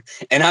adventure.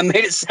 And I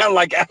made it sound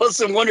like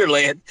Alice in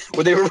Wonderland,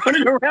 where they were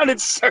running around in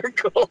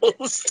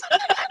circles.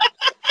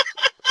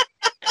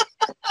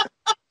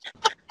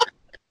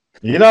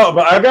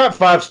 But I got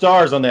 5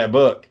 stars on that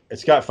book.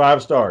 It's got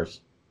 5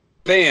 stars.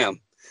 Bam.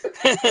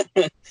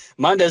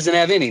 Mine doesn't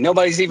have any.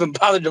 Nobody's even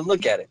bothered to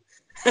look at it.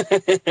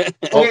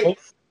 Okay.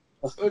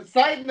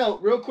 Side note,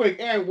 real quick,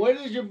 Aaron, what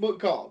is your book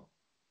called?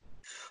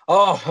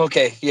 Oh,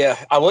 okay. Yeah.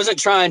 I wasn't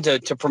trying to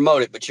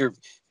promote it, but you're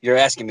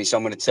asking me, so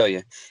I'm going to tell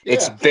you. Yeah.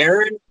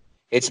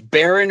 It's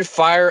Barren,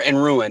 Fire,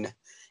 and Ruin.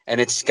 And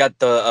it's got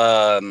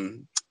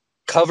the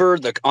cover.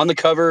 On the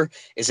cover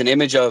is an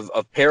image of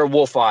a pair of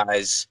wolf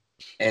eyes.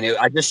 And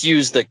I just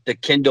used the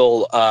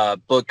Kindle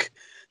book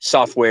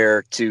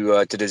software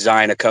to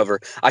design a cover.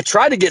 I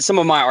tried to get some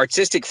of my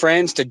artistic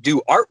friends to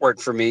do artwork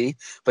for me,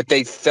 but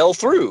they fell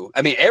through.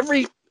 I mean,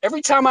 every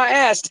time I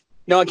asked,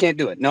 no, I can't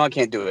do it. No, I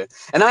can't do it.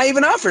 And I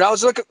even offered, I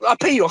was like, I'll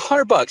pay you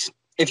 $100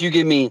 if you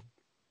give me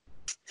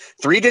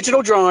 3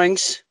 digital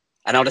drawings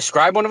and I'll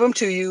describe one of them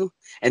to you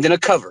and then a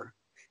cover.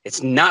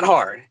 It's not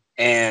hard.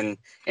 And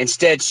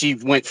instead she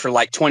went for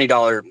like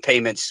 $20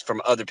 payments from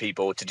other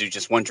people to do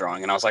just 1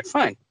 drawing. And I was like,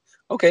 fine.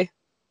 Okay.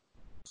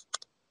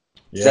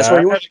 Yeah, that's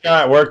where you had a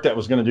guy at work that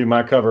was going to do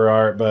my cover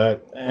art,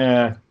 but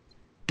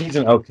he's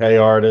an okay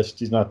artist.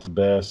 He's not the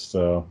best.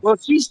 So well,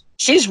 she's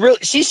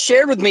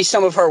shared with me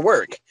some of her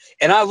work,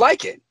 and I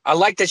like it. I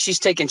like that she's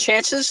taking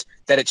chances,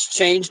 that it's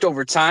changed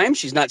over time.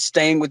 She's not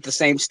staying with the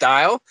same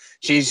style.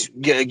 She's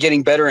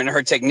getting better in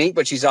her technique,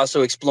 but she's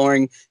also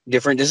exploring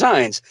different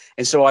designs.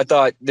 And so I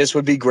thought this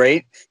would be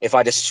great if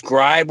I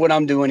describe what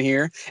I'm doing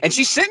here. And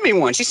she sent me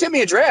one. She sent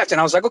me a draft,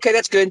 and I was like, okay,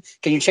 that's good.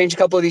 Can you change a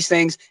couple of these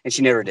things? And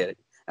she never did it.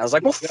 I was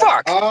like, well,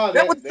 fuck. Oh,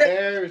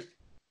 there's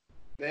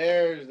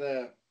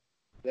the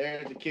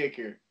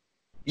kicker.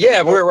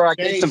 Yeah, where I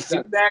get some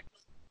feedback.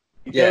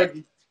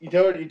 You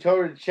told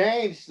her to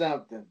change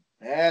something.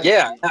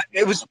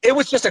 It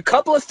was just a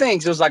couple of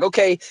things. It was like,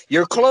 okay,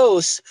 you're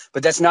close,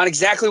 but that's not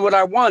exactly what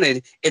I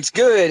wanted. It's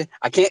good.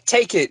 I can't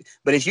take it,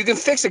 but if you can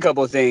fix a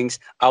couple of things,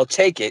 I'll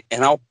take it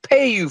and I'll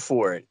pay you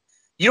for it.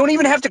 You don't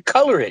even have to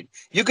color it.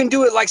 You can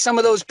do it like some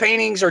of those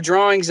paintings or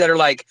drawings that are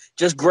like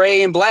just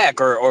gray and black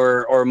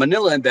or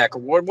manila and black or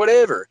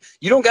whatever.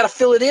 You don't got to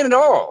fill it in at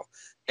all.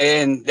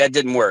 And that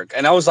didn't work.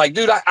 And I was like,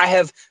 dude, I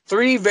have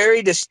 3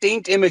 very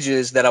distinct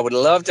images that I would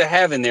love to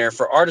have in there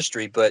for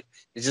artistry, but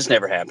it just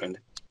never happened.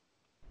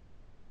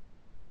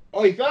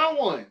 Oh, you found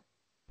one.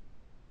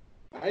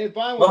 I didn't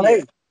find one. Well,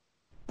 hey,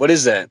 what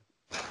is that?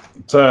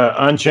 It's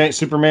Unchained,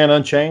 Superman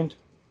Unchained.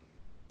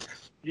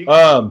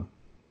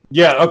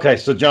 Yeah, okay.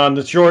 So John,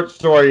 the short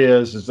story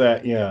is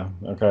that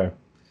okay.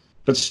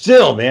 But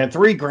still, man,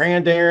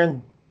 $3,000,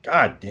 Aaron.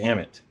 God damn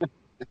it.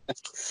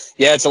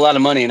 Yeah, it's a lot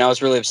of money, and I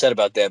was really upset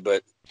about that.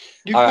 But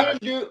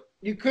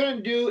you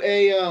couldn't do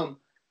a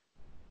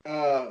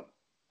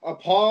a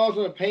pause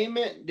on a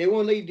payment? They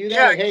won't let you do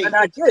that. Yeah, Hey, and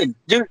I did,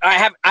 dude.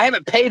 I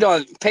haven't paid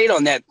on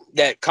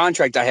that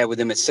contract I had with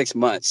them at 6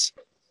 months.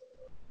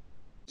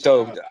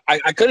 So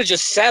I could have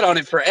just sat on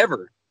it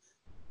forever.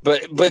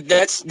 But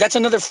that's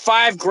another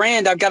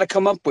 $5,000 I've got to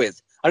come up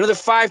with. Another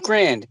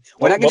 $5,000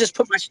 when I can just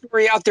put my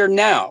story out there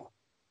now.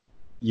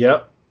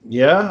 Yep.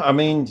 Yeah. I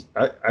mean,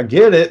 I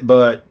get it,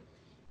 but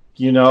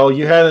you know,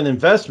 you had an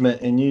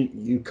investment and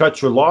you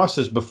cut your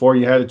losses before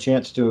you had a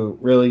chance to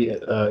really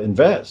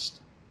invest.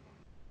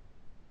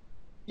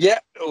 Yeah.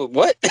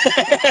 What?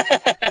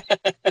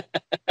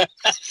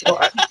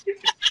 Well,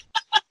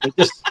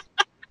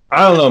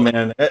 I don't know,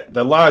 man.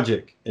 The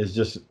logic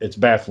is it's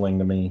baffling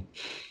to me.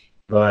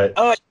 But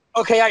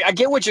okay, I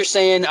get what you're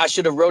saying. I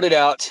should have wrote it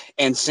out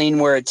and seen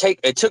where it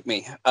took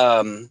me.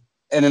 And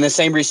in the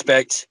same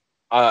respect,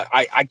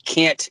 I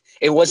can't.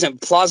 It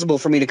wasn't plausible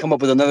for me to come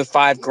up with another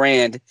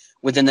 $5,000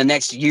 within the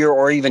next year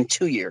or even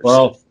 2 years.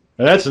 Well,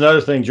 and that's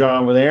another thing,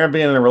 John. With Aaron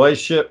being in a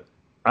relationship,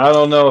 I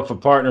don't know if a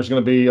partner's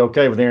going to be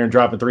okay with Aaron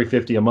dropping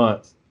 $350 a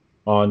month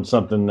on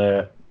something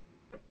that,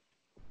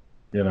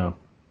 you know.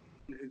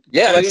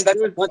 Yeah, that's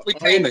a monthly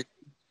payment.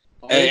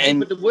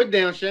 And put the wood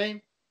down,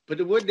 Shane. Put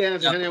the wood down.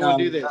 So I want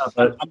to do this.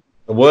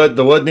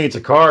 The wood needs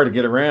a car to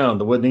get around.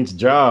 The wood needs a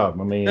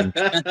job. I mean.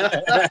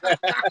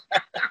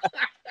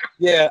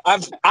 Yeah,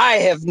 I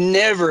have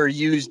never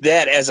used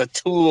that as a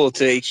tool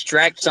to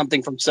extract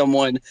something from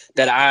someone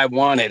that I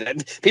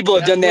wanted. People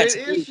have done that.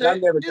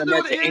 I've never done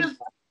that to anybody.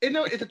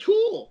 It's a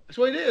tool. That's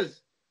what it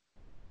is.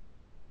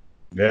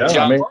 Yeah,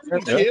 John, I mean,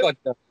 it's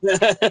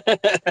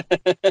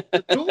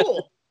a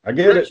tool. I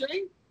get it.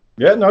 Shane?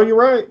 Yeah, no, you're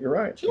right. You're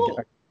right.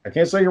 I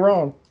can't say you're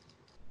wrong.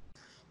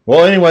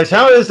 Well, anyways,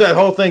 how is that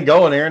whole thing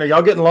going, Aaron? Are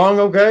y'all getting along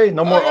okay?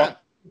 No more.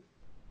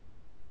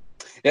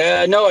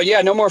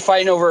 No more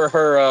fighting over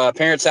her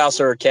parents' house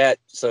or her cat.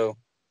 So,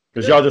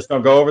 because y'all just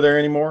don't go over there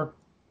anymore.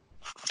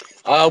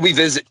 We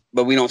visit,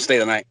 but we don't stay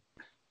the night.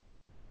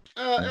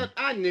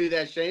 I knew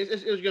that, Shane. It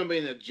was going to be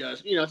an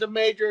adjustment. You know, it's a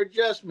major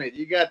adjustment.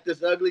 You got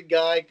this ugly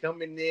guy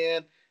coming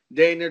in,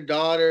 dating their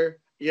daughter.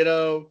 You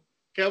know,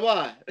 come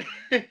on.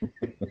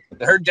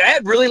 Her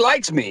dad really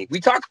likes me.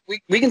 We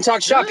can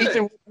talk shop. He's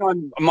been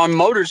working on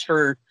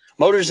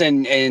motors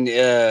and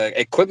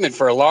equipment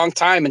for a long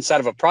time inside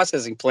of a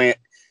processing plant,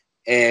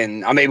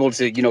 and I'm able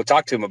to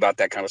talk to him about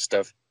that kind of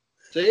stuff.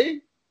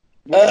 See,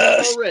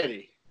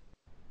 already.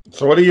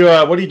 So what are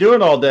you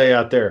doing all day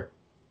out there?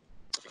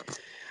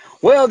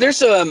 Well,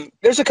 there's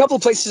a couple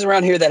of places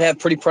around here that have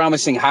pretty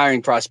promising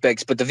hiring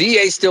prospects, but the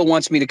VA still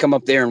wants me to come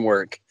up there and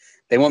work.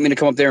 They want me to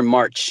come up there in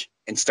March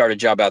and start a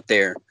job out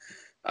there.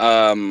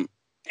 And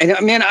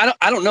man,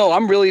 I don't know.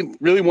 I'm really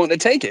wanting to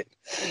take it.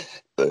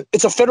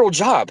 It's a federal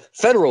job.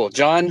 Federal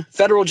job.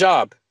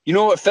 You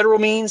know what federal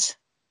means?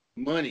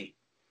 Money.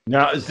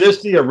 Now, is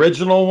this the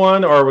original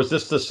one, or was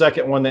this the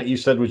second one that you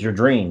said was your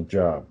dream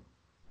job?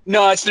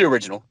 No, it's the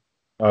original.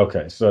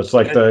 Okay, so it's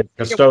like the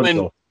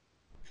custodial.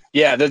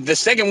 Yeah, the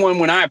second one,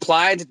 when I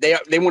applied,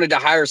 they wanted to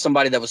hire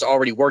somebody that was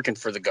already working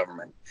for the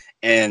government,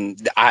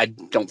 and I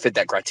don't fit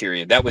that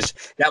criteria. That was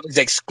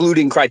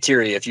excluding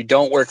criteria. If you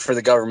don't work for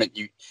the government,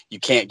 you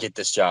can't get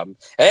this job.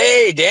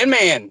 Hey, Dan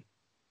Man.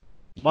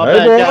 My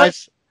bad,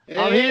 guys.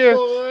 I'm Hey, here.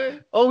 boy.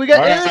 Oh, we got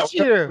All Eric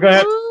here.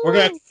 We're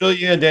gonna have to fill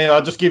you in, Daniel.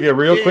 I'll just give you a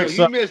real quick.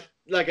 You missed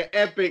like an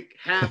epic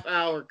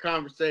half-hour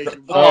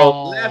conversation. Boy.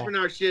 Oh. Laughing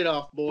our shit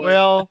off, boy.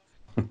 Well,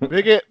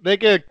 make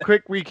a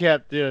quick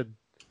recap, dude.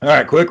 All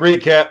right, quick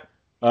recap.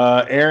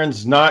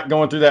 Aaron's not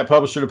going through that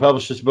publisher to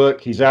publish this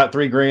book. He's out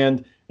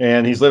 $3,000,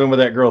 and he's living with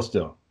that girl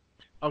still.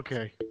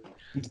 Okay.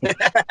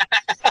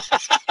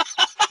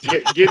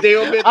 Give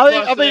Dale a bit.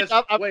 I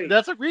mean,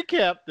 that's a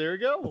recap. There you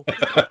go.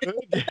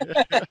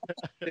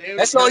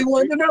 That's all you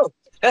wanted to know.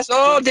 That's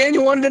all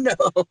Daniel wanted to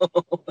know.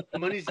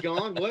 Money's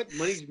gone. What?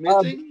 Money's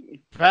missing.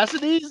 Pass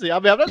it easy. I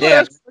mean, I'm not gonna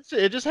ask.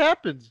 It just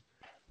happens.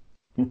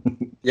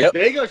 Yep.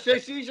 There you go.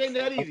 See, ain't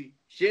that easy.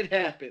 Shit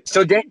happens.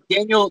 So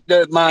Daniel,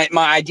 my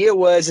idea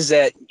is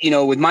that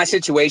with my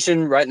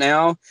situation right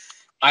now,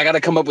 I got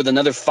to come up with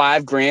another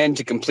 $5,000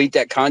 to complete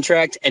that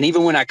contract. And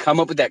even when I come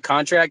up with that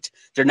contract,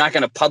 they're not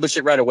going to publish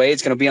it right away.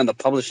 It's going to be on the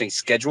publishing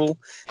schedule.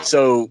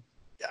 So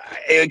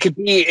it could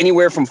be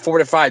anywhere from 4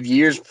 to 5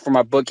 years before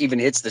my book even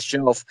hits the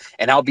shelf,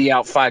 and I'll be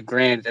out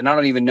 $5,000. And I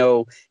don't even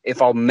know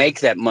if I'll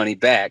make that money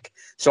back.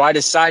 So I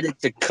decided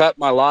to cut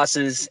my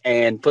losses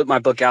and put my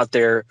book out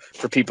there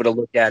for people to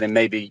look at and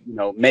maybe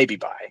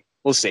buy.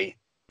 We'll see.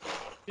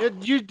 Yeah,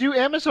 you do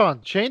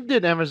Amazon. Shane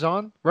did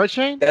Amazon, right,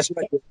 Shane? That's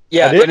what I did.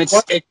 Yeah, and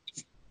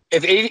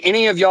if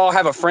any of y'all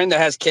have a friend that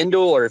has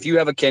Kindle, or if you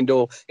have a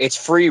Kindle, it's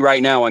free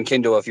right now on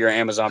Kindle if you're an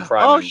Amazon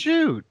Prime. Oh,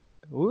 shoot.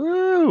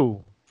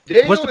 Woo.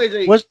 Shane,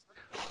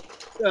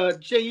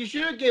 you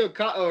should have gave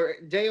Aaron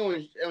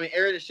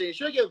and Shane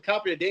should have gave a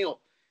copy to Daniel.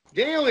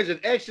 Daniel is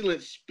an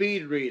excellent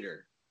speed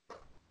reader.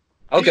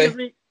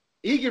 Okay.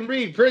 He can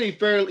read pretty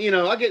fairly.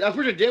 I'm pretty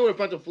sure Daniel would have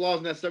found the flaws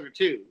in that sucker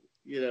too.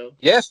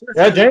 Yes.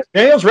 Yeah,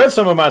 Daniel's read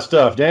some of my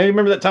stuff. Dan, you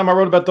remember that time I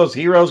wrote about those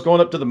heroes going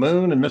up to the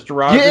moon and Mr.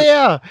 Rogers?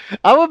 Yeah,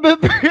 I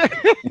remember.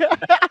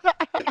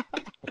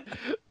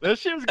 That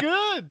shit was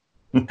good.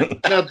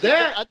 Now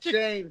that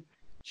Shane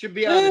should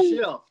be on the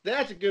shelf.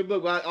 That's a good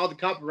book. All the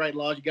copyright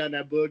laws you got in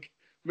that book,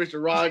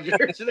 Mr.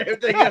 Rogers and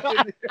everything.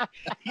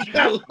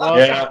 Yeah,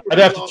 I'd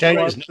have to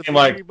change his name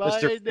like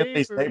Mr.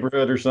 Fifty's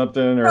Neighborhood or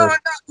something. Or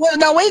well,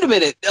 now wait a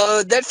minute.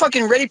 That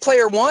fucking Ready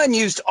Player One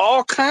used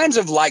all kinds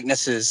of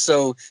likenesses,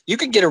 so you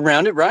could get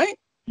around it, right?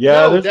 yeah,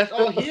 No, there's that's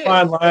all a he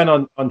fine is. line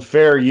on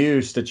fair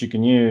use that you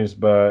can use,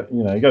 but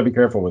you got to be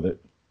careful with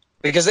it.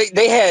 Because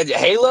they had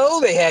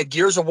Halo, they had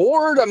Gears of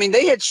War. I mean,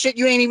 they had shit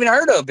you ain't even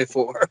heard of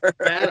before.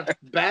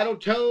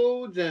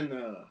 Battletoads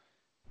and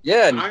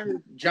yeah,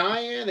 Iron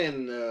Giant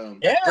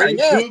and Freddy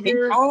Krueger,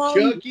 King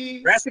Kong,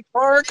 Chucky, Jurassic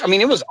Park. I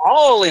mean, it was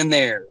all in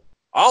there,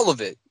 all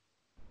of it.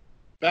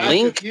 Back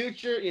Link. to the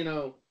Future.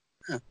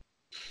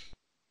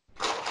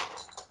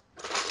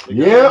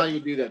 Yeah. How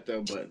you do that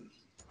though, but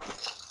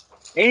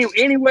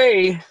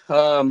Anyway,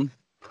 so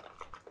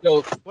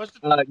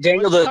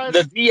Daniel,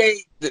 the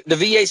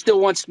VA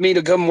still wants me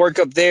to come work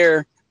up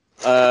there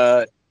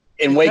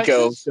in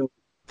Waco. Texas? So,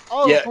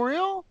 Oh, yeah. for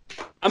real?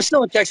 I'm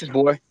still in Texas,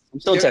 boy. I'm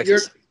still in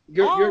Texas.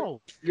 You're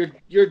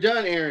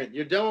done, Aaron.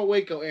 You're done with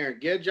Waco, Aaron.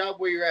 Get a job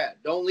where you're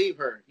at. Don't leave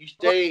her. You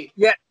stay.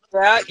 Yeah,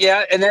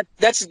 and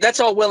that's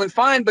all well and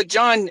fine. But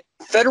John,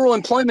 federal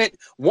employment,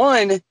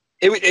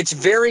 it's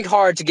very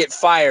hard to get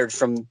fired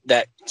from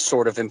that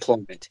sort of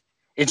employment.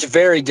 It's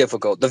very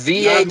difficult. The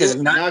VA does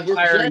not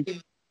hire.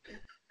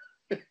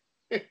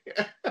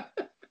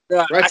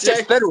 I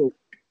said federal.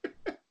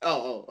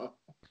 Oh.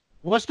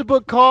 What's the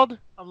book called?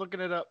 I'm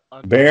looking it up.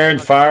 Barren,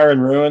 Fire,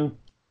 and Ruin.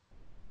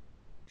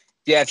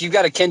 Yeah, if you've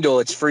got a Kindle,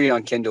 it's free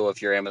on Kindle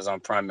if you're Amazon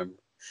Prime member.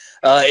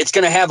 It's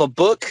going to have a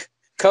book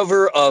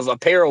cover of a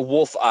pair of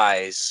wolf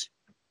eyes.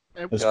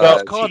 It's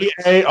spelled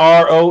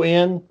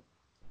T-A-R-O-N.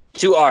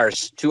 Two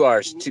R's.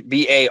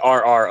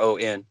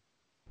 B-A-R-R-O-N.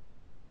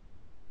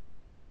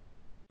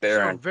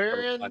 Baron.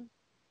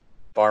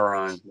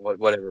 Baron.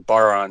 Whatever.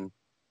 Baron.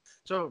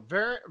 So,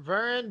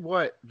 Baron,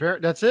 what?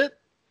 That's it?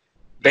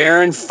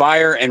 Barren,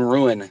 Fire, and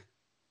Ruin.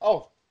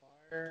 Oh,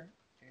 Fire.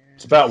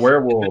 It's about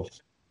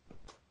werewolves.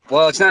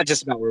 Well, it's not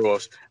just about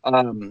werewolves.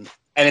 And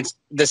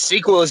the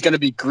sequel is going to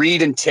be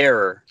Greed and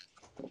Terror.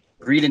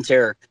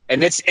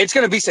 And it's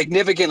going to be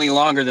significantly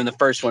longer than the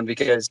first one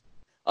because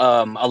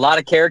a lot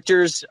of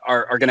characters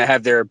are going to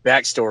have their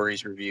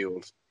backstories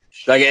revealed.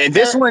 Like in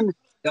this one,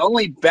 the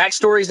only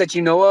backstories that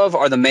you know of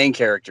are the main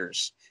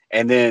characters.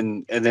 And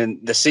then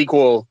the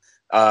sequel,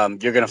 you're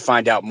going to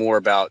find out more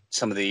about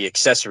some of the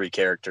accessory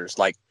characters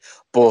like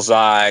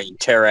Bullseye,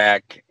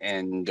 Tarak,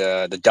 and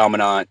the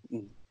Dominant.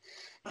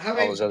 How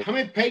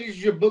many pages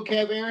does your book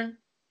have, Aaron?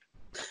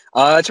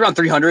 It's around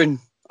 300.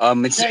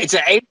 It's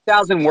an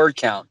 80,000 word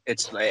count.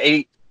 It's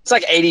like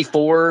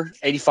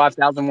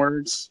 85,000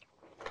 words.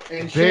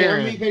 And Shane, how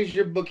many pages does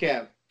your book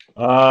have?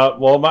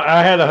 Well,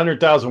 I had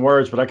 100,000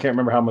 words, but I can't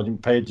remember how many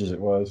pages it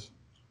was.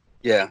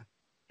 Yeah.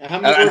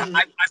 How many words?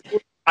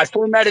 I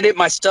formatted it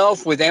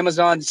myself with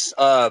Amazon's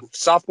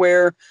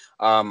software.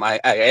 I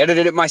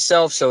edited it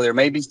myself, so there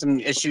may be some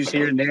issues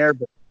here and there.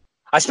 But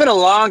I spent a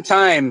long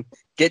time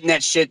getting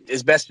that shit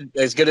as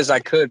good as I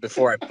could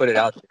before I put it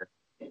out there.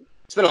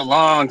 Spent a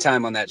long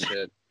time on that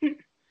shit.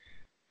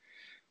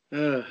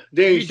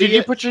 Did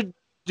you put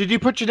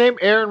your name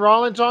Aaron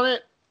Rollins on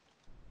it?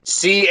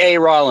 C.A.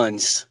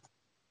 Rollins.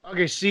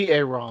 Okay,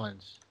 C.A.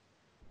 Rollins.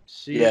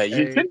 Yeah,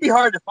 it could be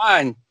hard to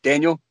find,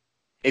 Daniel.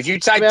 If you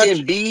typed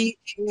in B-R-R-O-N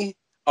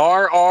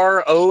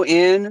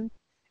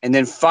and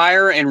then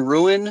Fire and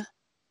Ruin.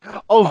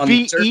 Oh,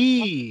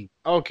 V-E.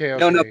 Okay.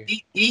 No,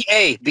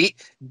 B-E-A.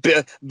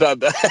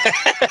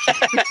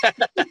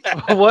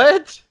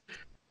 What?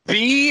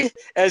 B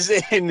as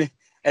in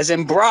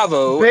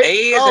Bravo.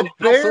 A as in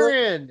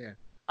Baron.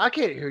 I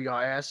can't hear y'all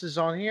asses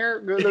on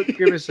here. Look, give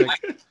me a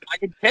second. I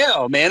can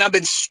tell, man. I've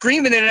been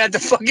screaming it at the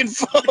fucking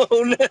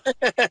phone.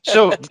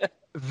 So,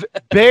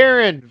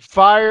 Baron,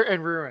 Fire,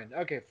 and Ruin.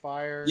 Okay,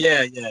 Fire.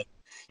 Yeah.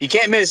 You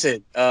can't miss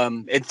it.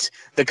 It's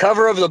the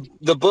cover of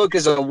the book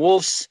is a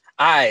wolf's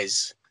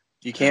eyes.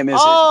 You can't miss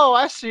it. Oh,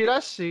 I see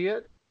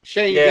it.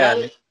 Shane, you got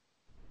it?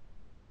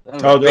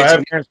 Oh, do I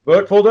have Aaron's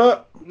book pulled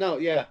up? No,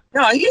 yeah.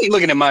 No, he ain't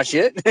looking at my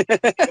shit.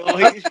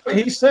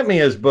 He sent me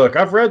his book.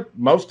 I've read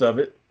most of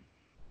it.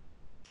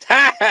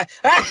 I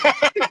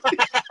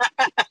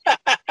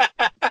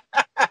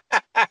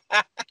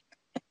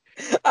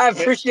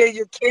appreciate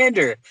your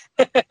candor.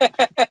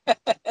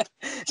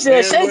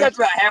 Shane got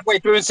about halfway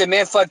through and said,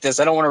 "Man, fuck this.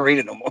 I don't want to read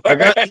it no more." I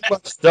got too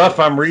much stuff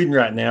I'm reading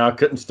right now. I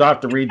couldn't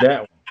stop to read that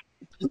one.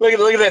 Look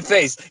at that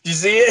face. You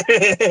see it?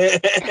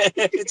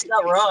 It's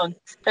not wrong.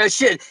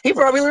 Shit, he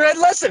probably read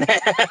less than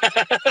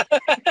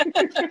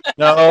that.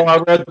 No, I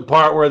read the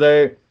part where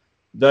they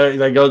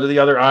go to the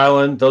other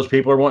island. Those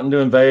people are wanting to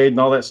invade and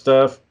all that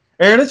stuff.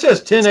 Aaron, it says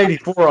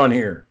 1084 on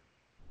here.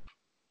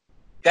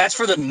 That's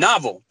for the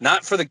novel,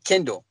 not for the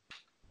Kindle.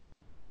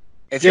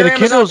 If Yeah, you're the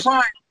Amazon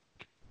Prime,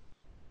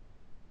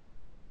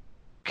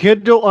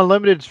 Kindle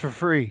Unlimited is for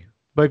free,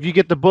 but if you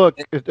get the book,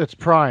 it's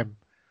Prime.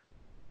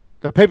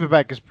 The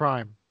paperback is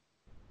Prime.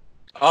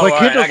 Oh, but all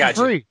Kindle's right, I got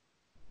for free.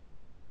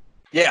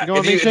 Yeah, You know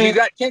if you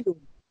got Kindle,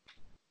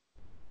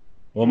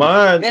 Well,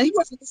 mine. Man, he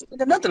wasn't listening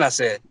to nothing I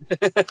said.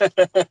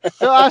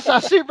 No, I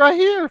see it right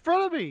here in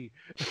front of me.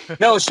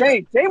 No,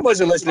 Shane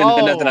wasn't listening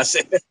to nothing I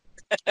said.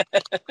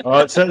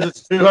 It says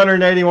it's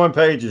 281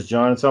 pages,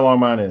 John. That's how long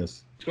mine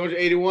is.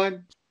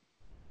 281?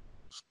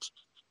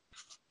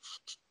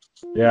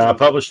 Yeah, I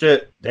published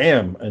it,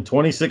 in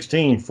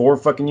 2016, 4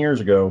 fucking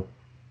years ago.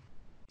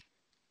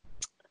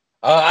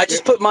 I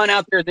just put mine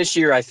out there this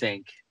year, I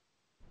think.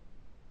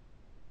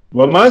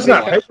 Well, mine's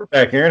not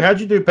paperback, Aaron.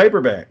 How'd you do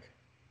paperback?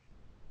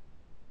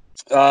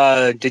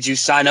 Did you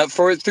sign up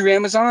for it through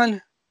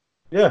Amazon?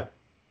 Yeah.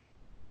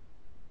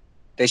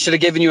 They should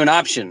have given you an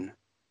option.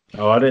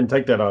 Oh, I didn't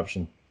take that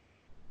option.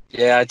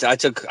 Yeah, I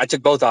took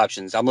both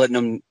options. I'm letting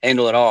them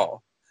handle it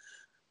all.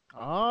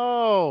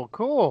 Oh,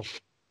 cool.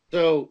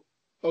 So,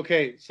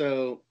 okay,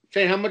 so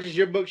Shane, how much is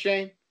your book,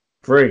 Shane?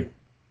 Free.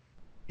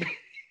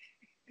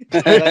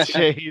 She's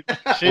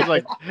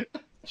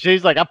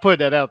like, I put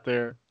that out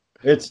there.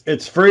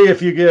 It's free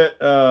if you get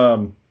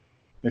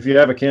if you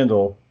have a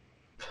Kindle.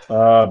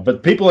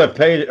 But people have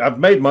paid. I've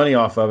made money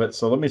off of it,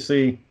 so let me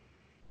see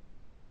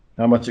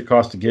how much it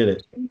costs to get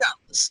it.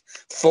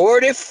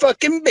 40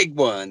 fucking big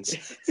ones.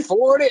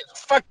 40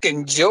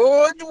 fucking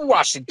George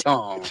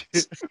Washington.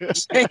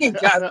 Shane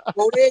got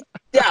 $40.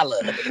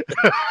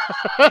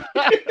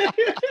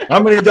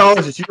 How many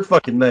dollars has you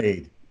fucking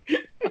made?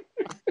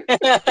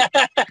 But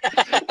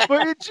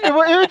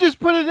Aaron just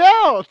put it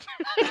out.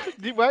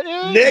 What,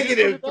 Aaron?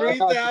 Negative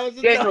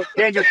 3,000. Daniel,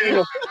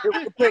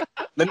 real quick,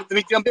 let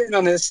me jump in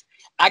on this.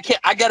 I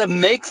gotta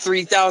make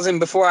 3,000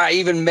 before I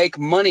even make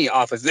money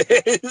off of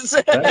this.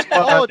 That's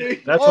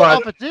why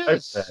off of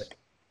this.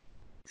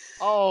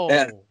 Oh,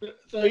 yeah.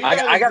 So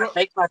I gotta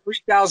make my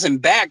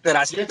 3,000 back that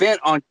I spent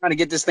on trying to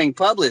get this thing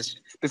published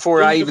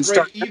before I even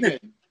start. Even.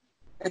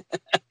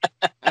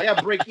 I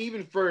gotta break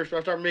even first before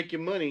I start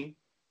making money.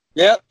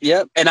 Yep.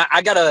 And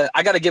I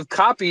gotta give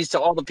copies to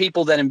all the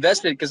people that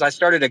invested because I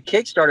started a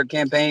Kickstarter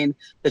campaign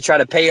to try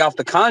to pay off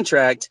the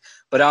contract,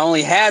 but I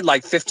only had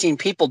like 15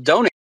 people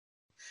donate.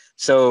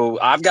 So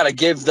I've got to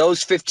give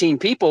those 15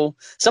 people.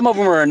 Some of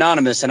them are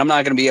anonymous, and I'm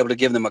not going to be able to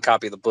give them a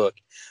copy of the book.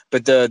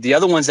 But the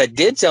other ones that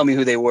did tell me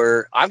who they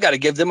were, I've got to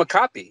give them a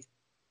copy.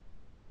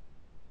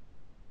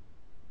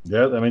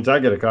 Yeah, that means I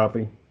get a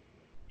copy.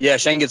 Yeah,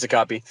 Shane gets a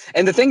copy.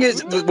 And the thing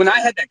is, when I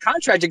had that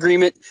contract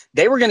agreement,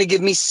 they were going to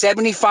give me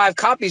 75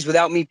 copies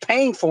without me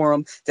paying for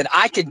them that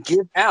I could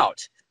give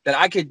out, that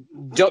I could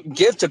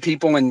give to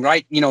people and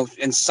write,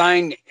 and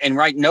sign and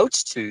write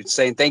notes to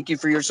saying, thank you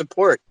for your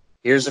support.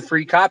 Here's a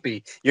free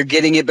copy. You're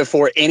getting it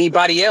before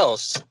anybody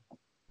else.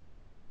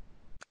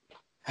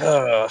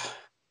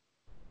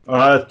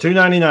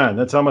 $2.99.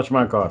 That's how much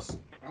mine costs.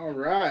 All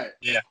right.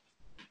 Yeah.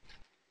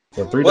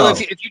 So $3. Well,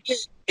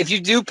 if you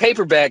do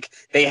paperback,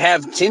 they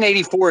have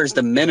 $10.84 is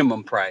the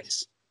minimum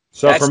price.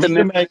 So that's for me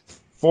to make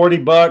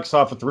 $40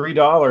 off of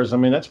 $3, I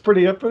mean that's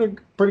pretty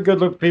good.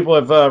 Look, people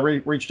have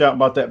reached out and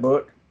bought that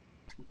book.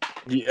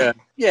 Yeah,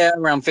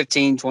 around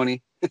 15,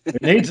 20.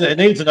 It needs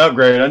an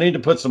upgrade. I need to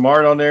put some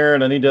art on there,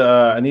 and I need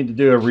to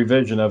do a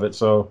revision of it.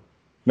 So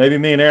maybe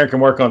me and Aaron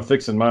can work on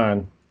fixing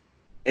mine.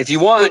 If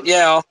you want,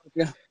 yeah.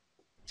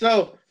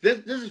 So this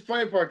is the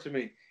funny part to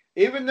me.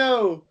 Even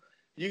though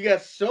you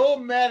got so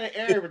mad at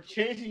Aaron for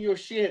changing your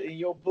shit in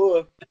your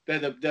book,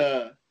 that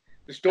the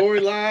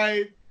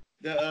storyline,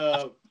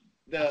 the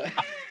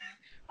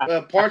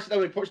parts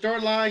of the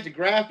storylines, the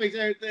graphics,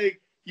 everything,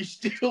 you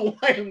still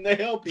want him to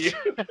help you.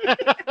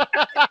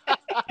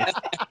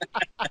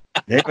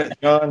 Damn it,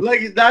 John. Like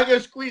he's not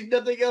gonna squeeze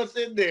nothing else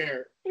in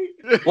there.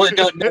 Well,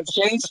 no,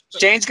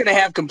 Shane's gonna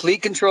have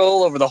complete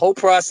control over the whole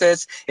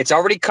process. It's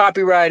already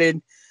copyrighted.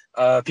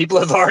 People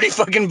have already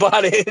fucking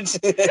bought it.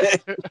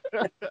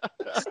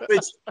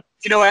 Which,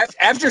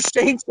 after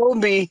Shane told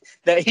me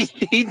that he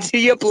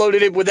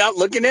uploaded it without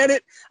looking at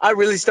it, I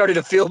really started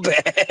to feel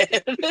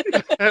bad.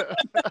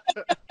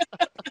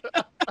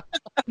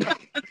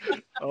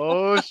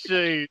 Oh,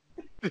 Shane.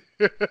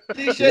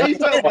 See, Shane, you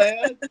felt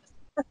bad.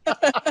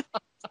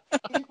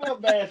 You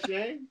felt bad,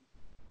 Shane.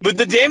 But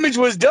the damage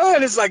was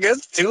done. It's like,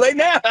 it's too late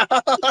now.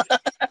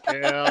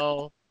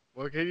 Hell,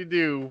 what can you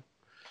do?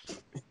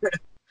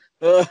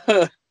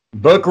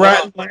 Book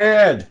right in my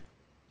head.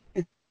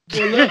 Well,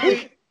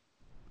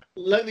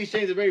 luckily,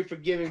 Shane's a very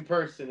forgiving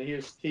person,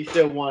 and he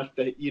still wants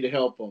you to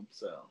help him.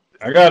 So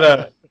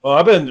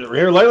I've been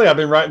here lately. I've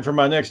been writing for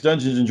my next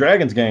Dungeons and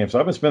Dragons game, so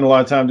I've been spending a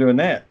lot of time doing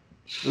that.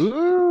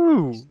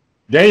 Ooh,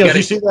 Daniel, did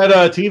you see that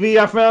TV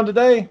I found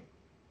today?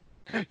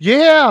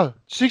 Yeah,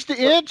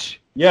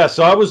 60-inch. Yeah,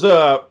 so I was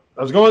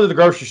going to the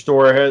grocery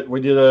store. We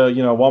did a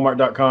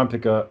Walmart.com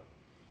pickup,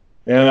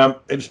 and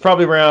it was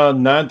probably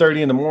around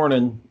 9:30 in the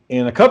morning.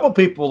 And a couple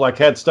people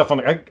had stuff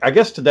on. I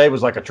guess today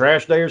was like a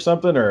trash day or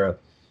something, or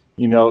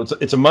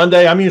it's a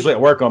Monday. I'm usually at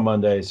work on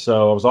Mondays,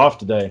 so I was off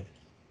today.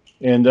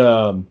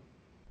 And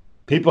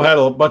people had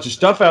a bunch of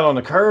stuff out on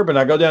the curb, and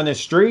I go down this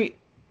street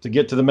to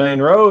get to the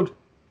main road,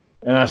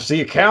 and I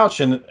see a couch,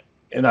 and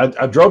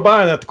I drove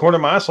by, and at the corner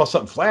of my eye, I saw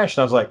something flash,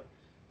 and I was like,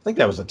 I think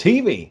that was a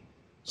TV.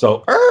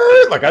 So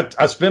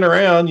I spin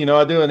around,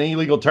 I do an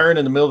illegal turn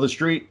in the middle of the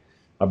street.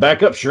 I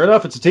back up. Sure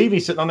enough, it's a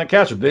TV sitting on the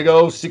couch, a big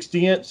old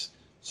 60-inch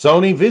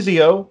Sony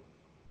Vizio.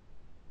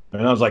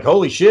 And I was like,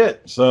 holy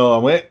shit. So I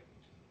went,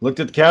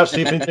 looked at the couch,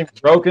 see if anything was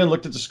broken,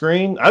 looked at the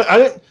screen.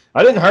 I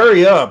didn't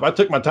hurry up. I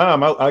took my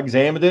time. I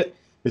examined it.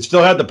 It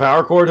still had the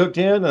power cord hooked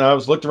in, and I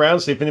was looked around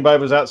to see if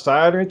anybody was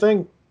outside or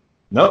anything.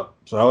 Nope.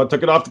 So I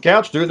took it off the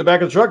couch, threw it in the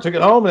back of the truck, took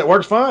it home, and it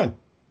works fine.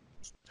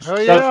 Oh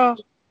yeah.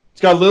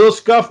 It's got a little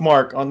scuff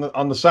mark on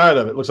the side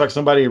of it. Looks like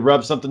somebody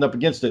rubbed something up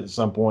against it at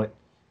some point.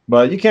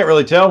 But you can't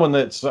really tell when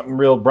it's something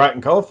real bright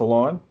and colorful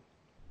on.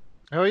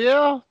 Oh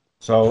yeah.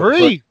 So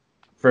free.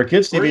 For a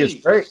kid's TV, it's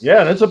great.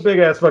 Yeah, and it's a big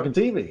ass fucking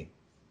TV.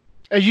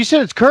 And you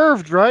said it's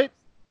curved, right?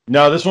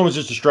 No, this one was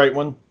just a straight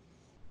one.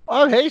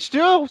 Oh, hey,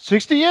 still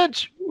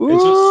 60-inch.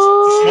 It's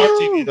a smart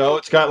TV though.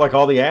 It's got like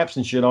all the apps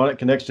and shit on it.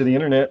 Connects to the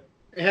internet.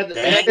 It had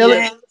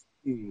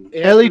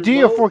LED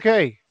or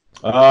 4K.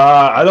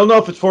 I don't know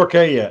if it's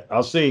 4K yet.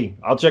 I'll see.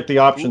 I'll check the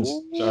options.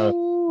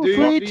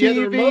 Free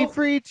TV,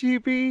 free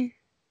TV.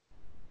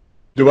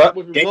 Do what?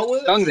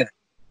 Sung that.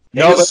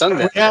 No,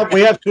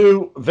 we have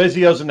 2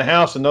 Vizios in the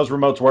house, and those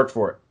remotes work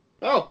for it.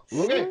 Oh,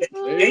 okay.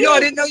 Hey, I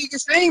didn't know you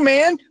could sing,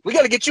 man. We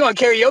got to get you on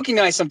karaoke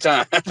night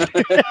sometime.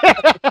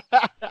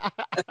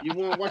 You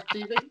want to watch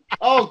TV?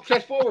 Oh,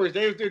 Transformers.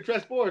 They was doing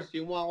Transformers.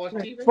 You want to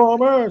watch TV?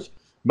 Transformers.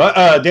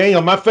 But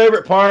Daniel, my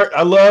favorite part,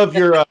 I love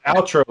your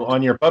outro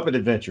on your Puppet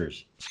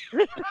Adventures.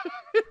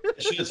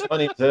 Shit's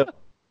funny as hell.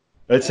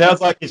 It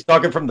sounds like he's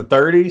talking from the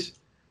 30s.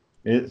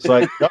 It's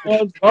like,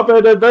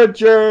 Puppet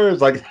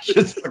Adventures. Like,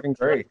 shit's fucking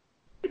great.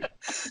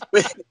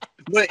 But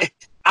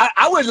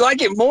I would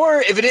like it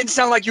more if it didn't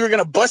sound like you were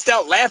going to bust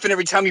out laughing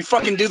every time you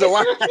fucking do the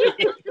line.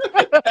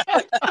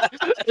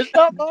 It's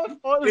not my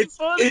fault.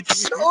 It's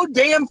so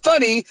damn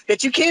funny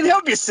that you can't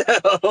help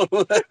yourself.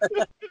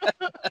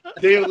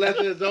 Dale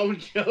laughing at his own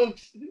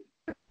jokes.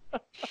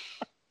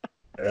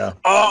 Yeah.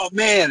 Oh,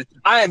 man.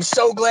 I am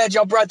so glad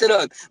y'all brought that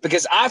up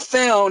because I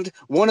found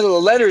one of the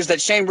letters that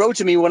Shane wrote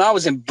to me when I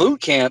was in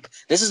boot camp.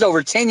 This is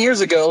over 10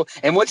 years ago.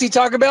 And what's he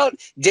talk about?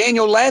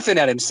 Daniel laughing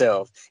at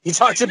himself. He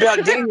talks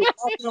about Daniel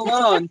walking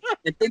along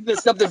and thinking of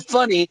something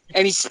funny,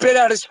 and he spit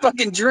out his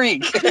fucking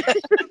drink.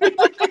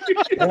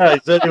 Yeah, he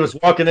said he was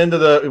walking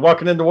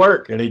into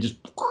work, and he just...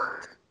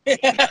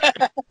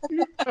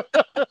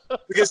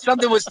 Because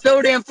something was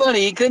so damn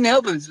funny, he couldn't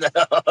help himself.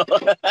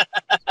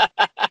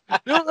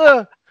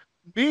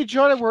 Me and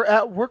John were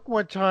at work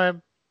one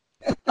time.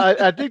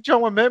 I think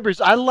John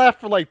remembers. I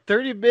laughed for like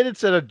 30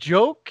 minutes at a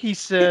joke he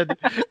said,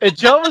 and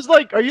John was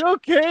like, "Are you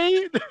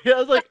okay?" I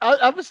was like,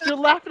 "I was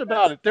still laughing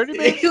about it." 30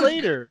 minutes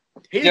later,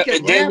 he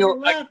kept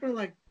laughing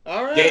like,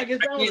 "All right, I guess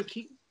that was a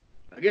keeper."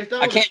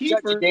 I can't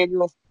judge it,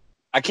 Daniel.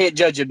 I can't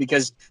judge it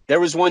because there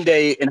was one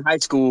day in high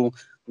school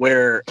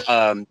where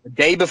the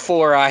day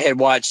before I had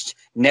watched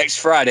Next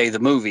Friday, the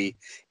movie,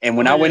 and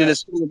when I went into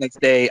school the next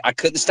day, I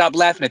couldn't stop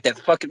laughing at that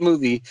fucking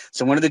movie.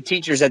 So one of the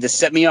teachers had to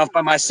set me off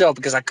by myself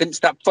because I couldn't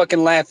stop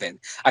fucking laughing.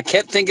 I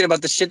kept thinking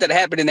about the shit that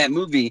happened in that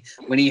movie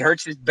when he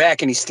hurts his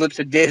back and he slips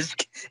a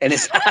disc and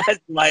his eyes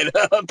light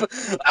up.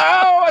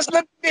 Oh, I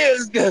slipped a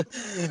disc.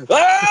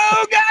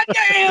 Oh,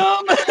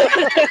 goddamn.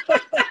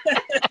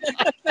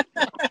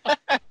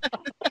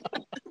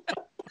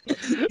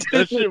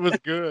 That shit was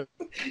good.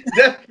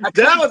 That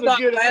was a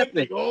good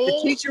laughing. The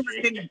teacher was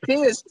getting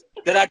pissed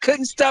that I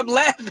couldn't stop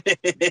laughing.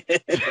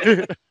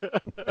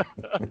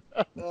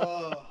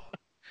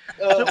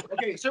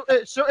 Okay, so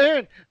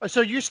Aaron,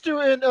 so you're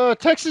still in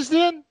Texas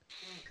then?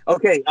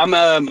 Okay, I'm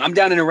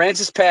down in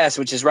Aransas Pass,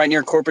 which is right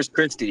near Corpus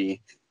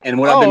Christi, and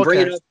what I've been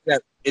bringing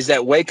up is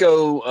that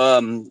Waco,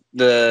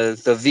 the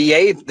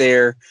VA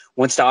there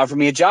wants to offer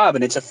me a job,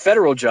 and it's a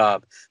federal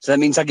job. So that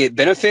means I get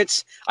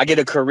benefits, I get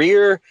a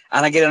career,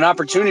 and I get an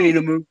opportunity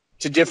to move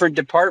to different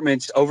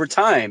departments over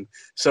time.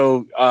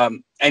 So,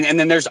 and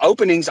then there's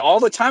openings all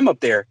the time up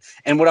there.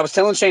 And what I was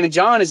telling Shane and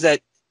John is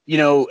that, you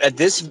know, at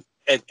the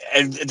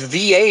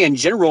VA in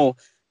general,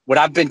 what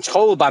I've been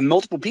told by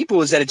multiple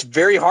people is that it's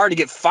very hard to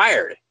get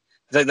fired.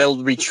 That they'll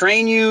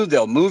retrain you,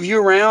 they'll move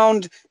you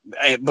around,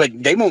 but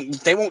they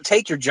won't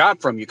take your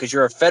job from you because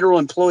you're a federal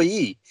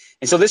employee.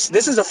 And so this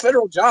is a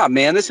federal job,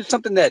 man. This is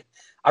something that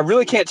I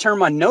really can't turn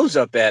my nose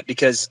up at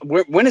because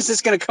when is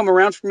this going to come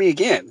around for me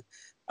again?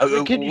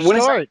 When can you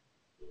start?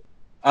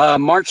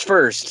 March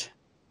 1st.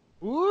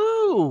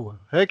 Woo!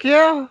 Heck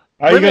yeah!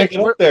 How are you going to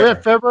get up there? We're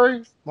in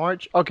February,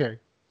 March. Okay.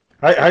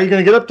 How are you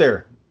going to get up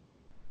there?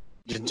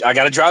 I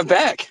got to drive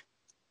back.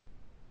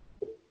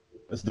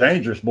 It's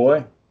dangerous,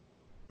 boy.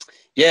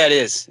 Yeah, it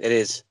is. It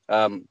is.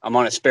 I'm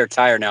on a spare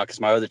tire now because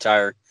my other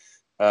tire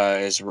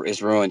is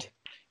ruined.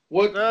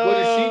 What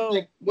does she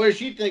think? What does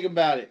she think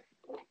about it?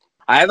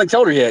 I haven't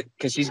told her yet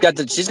because she's got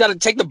to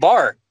take the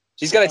bar.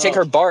 She's got to take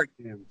her bar.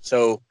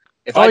 So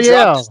if I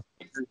drop this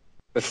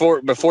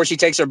before she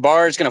takes her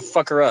bar, it's gonna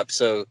fuck her up.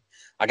 So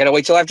I gotta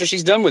wait till after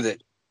she's done with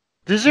it.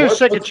 This is your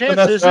second chance,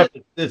 is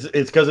it?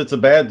 It's because it's a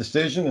bad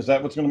decision. Is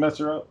that what's gonna mess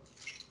her up?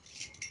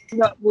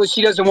 No, well,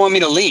 she doesn't want me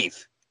to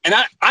leave. And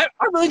I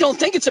really don't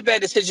think it's a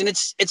bad decision.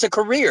 It's a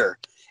career.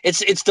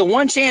 It's the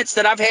one chance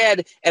that I've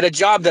had at a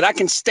job that I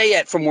can stay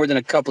at for more than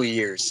a couple of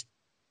years.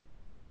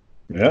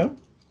 Yeah.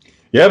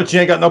 Yeah, but you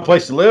ain't got no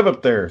place to live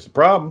up there. It's a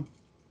problem.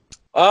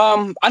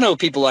 I know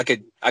people I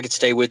could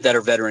stay with that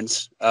are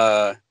veterans.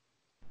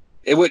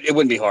 It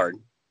wouldn't be hard.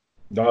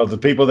 No, the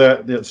people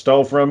that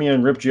stole from you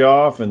and ripped you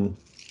off and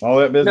all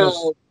that business.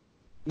 No,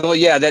 well,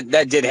 yeah,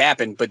 that did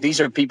happen. But these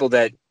are people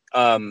that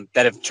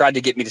have tried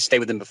to get me to stay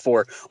with them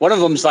before. One of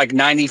them's like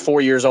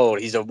 94 years old.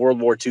 He's a World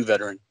War II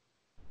veteran.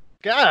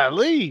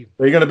 Golly.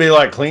 Are you going to be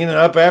like cleaning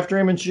up after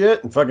him and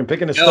shit and fucking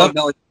picking his stuff?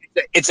 No,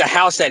 it's a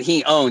house that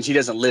he owns. He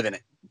doesn't live in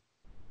it.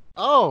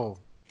 Oh,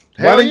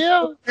 hell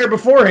yeah! You there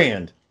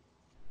beforehand.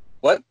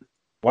 What?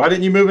 Why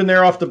didn't you move in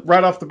there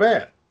right off the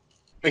bat?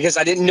 Because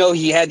I didn't know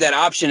he had that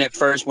option at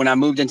first when I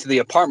moved into the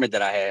apartment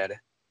that I had.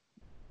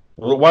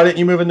 Well, why didn't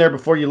you move in there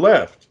before you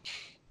left?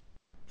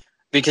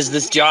 Because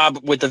this job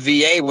with the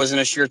VA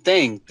wasn't a sure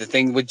thing. The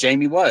thing with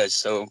Jamie was.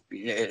 So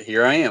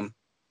here I am.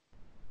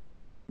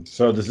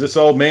 So does this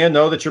old man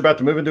know that you're about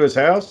to move into his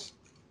house?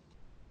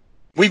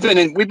 We've been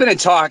in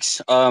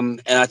talks,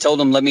 and I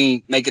told him let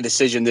me make a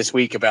decision this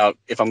week about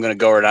if I'm going to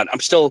go or not. I'm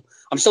still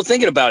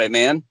thinking about it,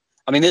 man.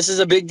 I mean, this is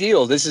a big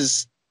deal. This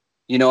is,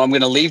 I'm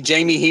going to leave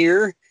Jamie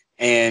here,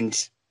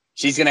 and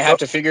she's going to have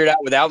to figure it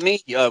out without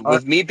me.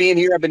 With me being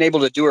here, I've been able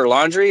to do her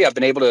laundry. I've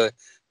been able to,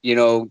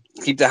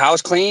 keep the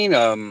house clean.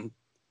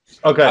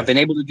 Okay. I've been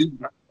able to do.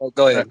 Oh,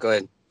 go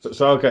ahead.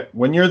 So okay,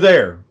 when you're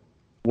there,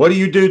 what do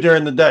you do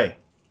during the day?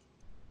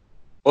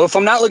 Well, if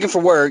I'm not looking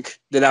for work,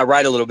 then I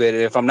write a little bit.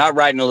 If I'm not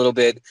writing a little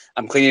bit,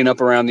 I'm cleaning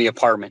up around the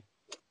apartment.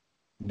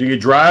 Do you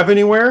drive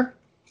anywhere?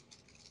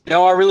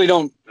 No, I really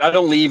don't. I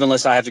don't leave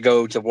unless I have to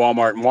go to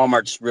Walmart. And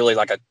Walmart's really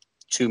like a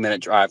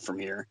 2-minute drive from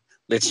here.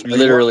 It's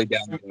literally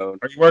down the road.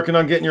 Are you working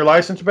on getting your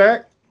license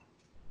back?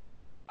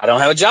 I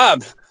don't have a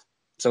job,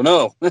 so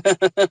no.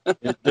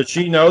 Does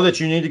she know that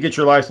you need to get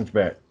your license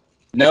back?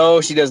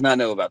 No, she does not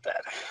know about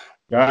that.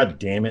 God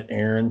damn it,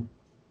 Aaron.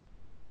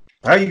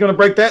 How are you going to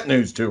break that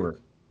news to her?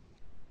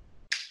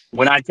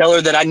 When I tell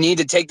her that I need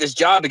to take this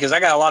job because I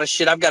got a lot of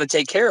shit I've got to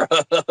take care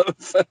of.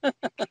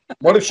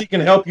 What if she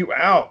can help you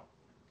out?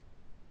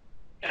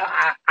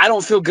 I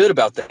don't feel good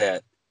about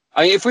that.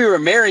 I mean, if we were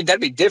married,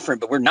 that'd be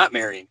different, but we're not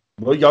married.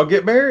 Well, y'all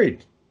get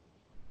married.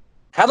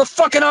 How the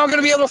fuck am I going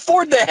to be able to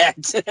afford that?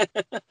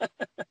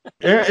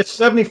 Yeah, it's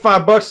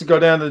 $75 to go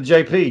down to the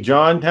JP,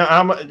 John.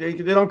 How much?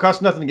 It don't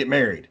cost nothing to get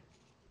married,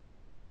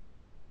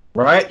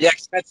 right? Yeah,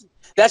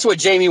 that's what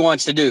Jamie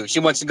wants to do. She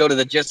wants to go to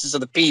the Justice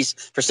of the Peace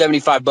for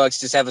 $75,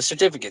 just have a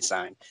certificate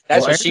signed.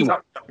 That's what she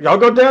wants. Y'all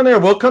go down there.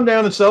 We'll come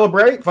down and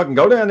celebrate. Fucking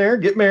go down there,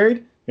 get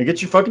married, and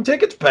get your fucking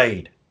tickets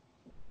paid.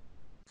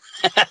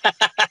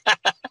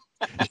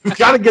 You've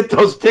got to get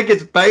those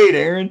tickets paid,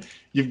 Aaron.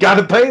 You've got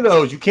to pay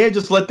those. You can't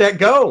just let that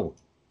go.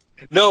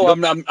 No,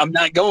 I'm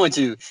not going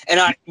to.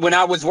 And when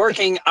I was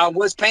working, I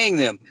was paying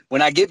them.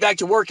 When I get back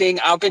to working,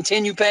 I'll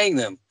continue paying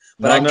them.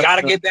 But I got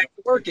to get back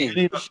to working.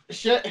 You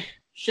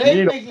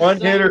need a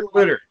one-hitter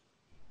quitter.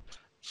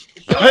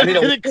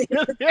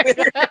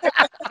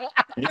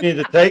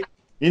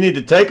 You need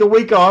to take a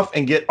week off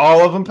and get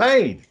all of them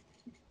paid.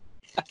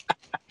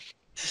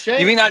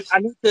 You mean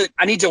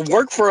I need to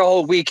work for a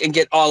whole week and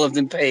get all of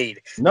them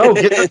paid? No,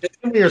 get a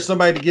family or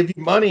somebody to give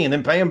you money and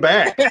then pay them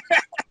back.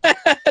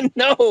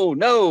 No,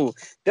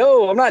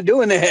 I'm not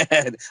doing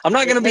that. I'm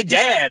not going to be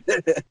dad.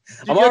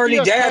 I'm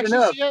already dad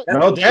enough.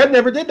 No, Dad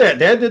never did that.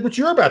 Dad did what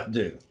you're about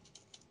to do.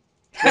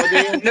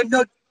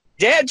 No,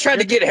 Dad tried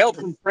to get help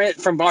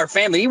from our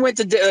family. He went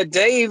to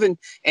Dave and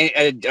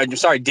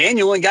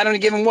Daniel and got him to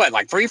give him what,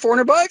 like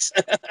 $300-400?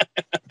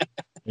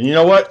 And you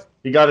know what?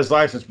 He got his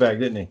license back,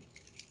 didn't he?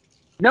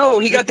 No,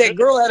 he got that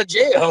girl out of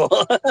jail.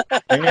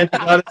 And he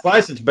got his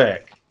license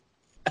back.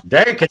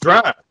 Dad can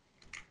drive.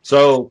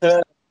 So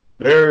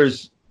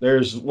there's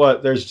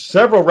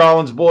several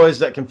Rollins boys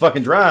that can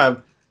fucking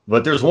drive,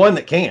 but there's one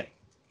that can't.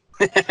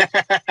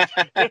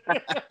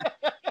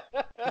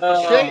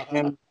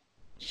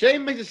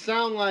 Shane makes it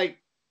sound like,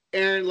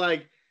 Aaron,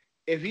 like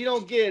if he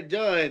don't get it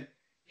done,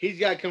 he's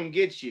got to come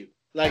get you.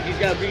 Like he's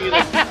got to bring you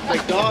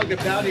like Dog the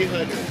Bounty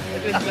Hunter.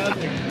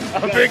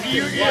 I'll bring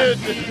you in.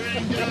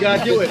 You got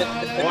to do it.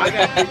 Oh, I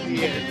got to bring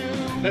you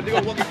in. Let's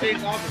go walk in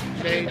Shane's office,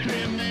 Shane.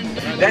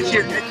 That's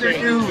your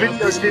new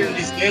video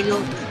series, Daniel.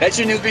 That's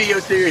your new video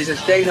series.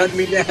 Is Shane hunting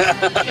me down?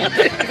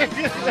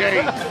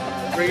 Shane,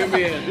 bring him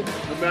in.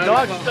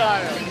 Dog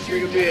style.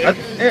 Bring him in.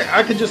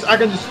 I can just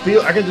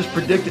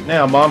predict it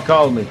now. Mom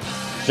called me.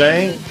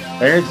 Shane,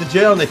 Aaron's in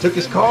jail and they took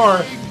his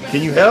car.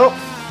 Can you help?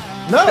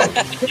 No.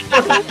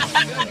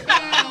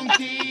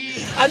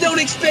 I don't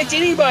expect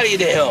anybody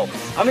to help.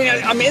 I mean,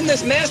 I'm in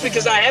this mess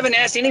because I haven't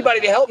asked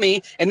anybody to help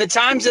me. And the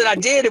times that I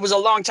did, it was a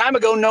long time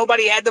ago.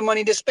 Nobody had the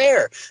money to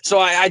spare. So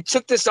I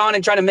took this on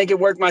and tried to make it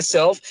work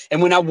myself.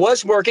 And when I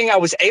was working, I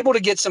was able to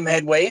get some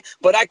headway,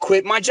 but I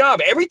quit my job.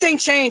 Everything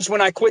changed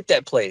when I quit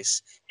that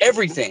place.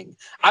 Everything.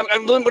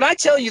 When I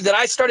tell you that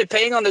I started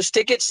paying on those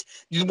tickets,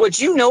 what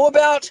you know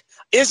about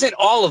isn't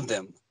all of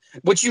them.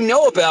 What you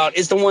know about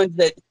is the ones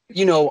that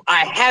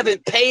I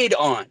haven't paid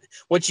on.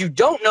 What you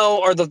don't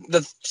know are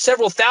the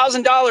several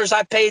 $1,000s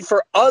I paid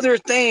for other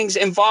things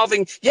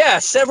involving,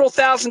 several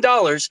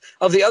 $1,000s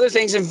of the other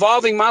things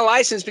involving my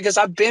license because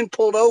I've been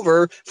pulled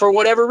over for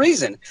whatever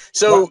reason.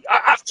 So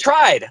I've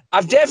tried.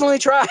 I've definitely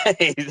tried.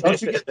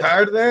 Don't you get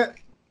tired of that?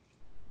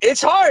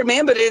 It's hard,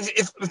 man. But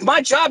if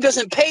my job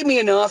doesn't pay me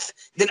enough,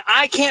 then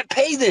I can't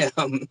pay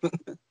them.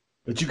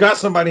 But you got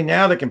somebody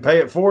now that can pay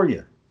it for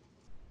you.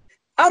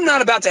 I'm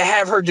not about to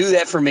have her do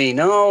that for me.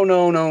 No.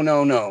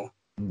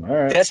 All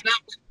right.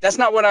 That's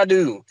not what I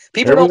do.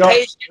 People don't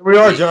pay. Here we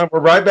are, John. We're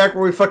right back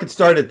where we fucking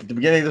started at the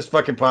beginning of this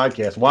fucking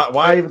podcast.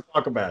 Why even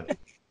talk about it?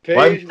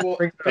 Page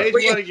one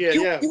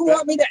again. You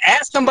want me to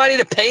ask somebody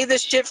to pay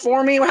this shit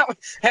for me?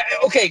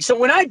 Okay, so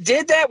when I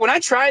did that, when I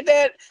tried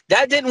that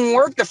didn't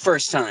work the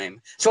first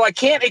time. So I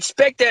can't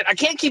expect that. I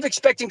can't keep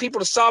expecting people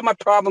to solve my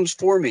problems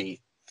for me.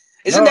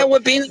 Isn't that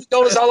what being an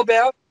adult is all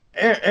about?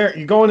 Aaron,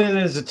 you're going in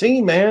as a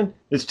team, man.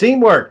 It's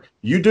teamwork.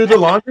 You do the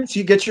laundry, so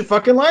you get your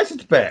fucking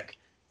license back.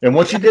 And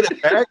once you get it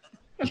back,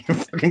 you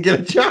fucking get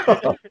a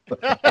job.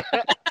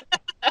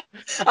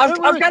 I've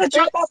got a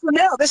job offer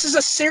now. This is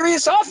a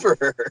serious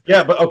offer.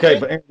 Yeah, but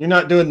Aaron, you're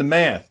not doing the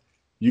math.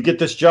 You get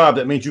this job.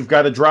 That means you've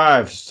got to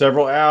drive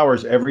several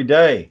hours every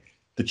day.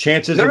 The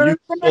chances of you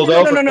pulled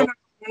over.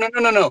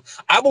 No.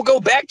 I will go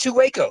back to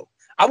Waco.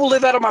 I will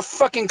live out of my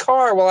fucking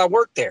car while I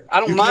work there. I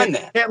don't mind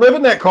that. You can't live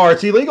in that car.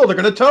 It's illegal. They're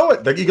going to tow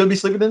it. You're going to be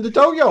sleeping in the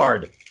tow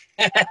yard.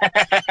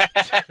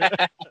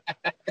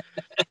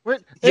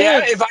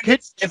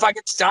 If I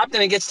get stopped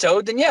and it gets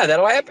towed, then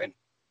that'll happen.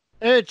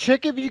 And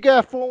check if you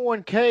got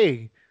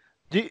 401k.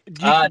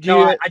 I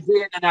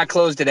did, and I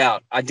closed it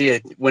out. I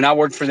did. When I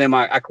worked for them,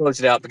 I closed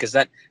it out because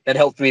that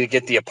helped me to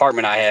get the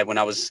apartment I had when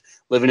I was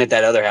living at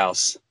that other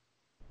house.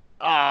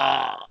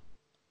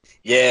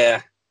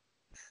 Yeah.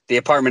 The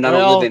apartment I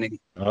don't live in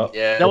anymore.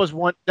 Yeah. That was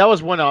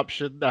one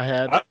option I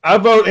had. I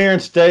vote Aaron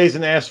stays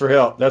and asks for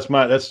help.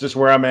 That's just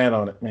where I'm at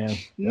on it, man.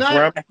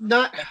 I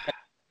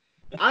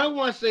don't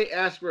want to say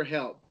ask for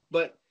help,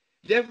 but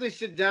definitely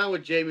sit down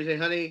with Jamie and say,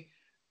 honey,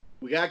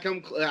 I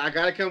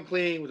gotta come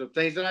clean with the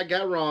things that I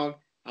got wrong.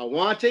 I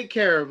want to take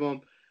care of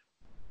them.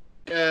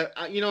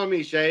 You know what I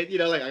mean, Shade? I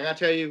gotta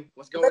tell you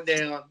what's going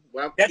down.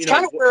 That's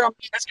kind of where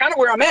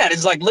I'm at.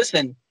 It's like,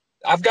 listen,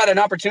 I've got an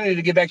opportunity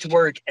to get back to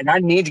work, and I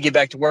need to get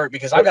back to work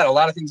because I've got a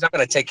lot of things I've got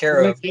to take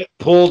care of. You get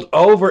pulled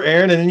over,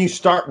 Aaron, and then you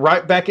start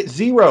right back at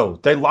zero.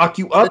 They lock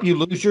you up, you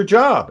lose your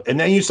job. And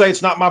then you say,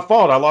 it's not my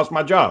fault. I lost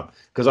my job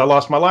because I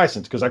lost my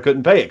license, because I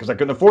couldn't pay it, because I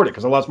couldn't afford it,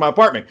 because I lost my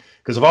apartment,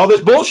 because of all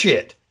this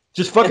bullshit.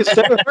 Just fucking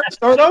start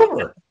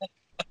over.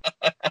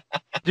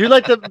 Do you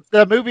like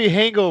the movie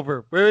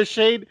Hangover? Where is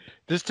Shane?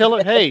 Just tell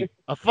him, hey,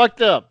 I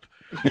fucked up.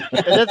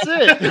 And that's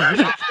it.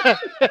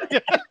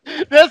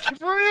 That's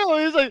for real.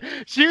 He's like,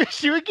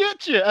 she would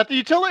get you after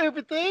you tell her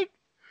everything.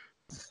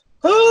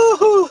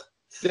 But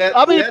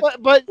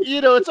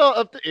it's all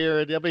up to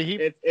Aaron. I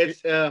mean,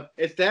 it's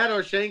that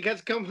or Shane has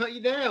to come hunt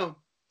you down,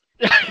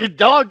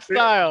 dog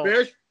style.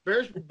 Bear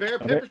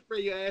pepper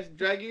spray your ass and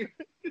drag you.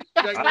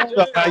 I don't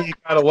know how you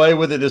got away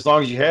with it as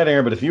long as you had,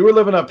 Aaron. But if you were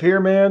living up here,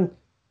 man,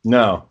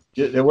 no,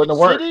 it wouldn't have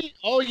worked.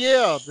 Oh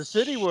yeah, the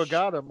city would have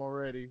got him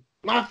already.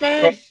 My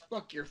face.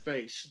 Fuck your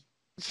face.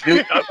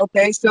 Dude,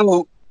 okay,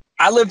 so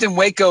I lived in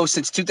Waco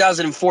since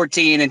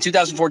 2014. In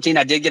 2014,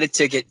 I did get a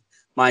ticket.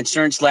 My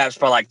insurance lapsed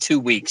for like 2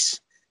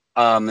 weeks,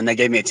 and they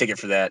gave me a ticket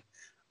for that.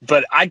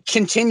 But I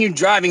continued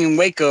driving in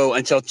Waco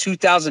until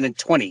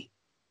 2020,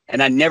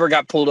 and I never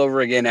got pulled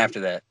over again after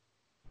that.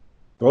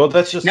 Well,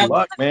 that's just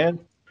luck, man.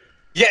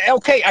 Yeah,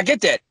 okay, I get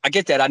that.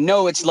 I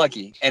know it's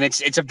lucky, and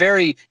it's a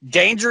very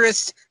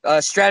dangerous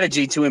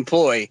strategy to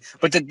employ.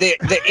 But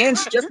the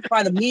ends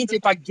justify the means.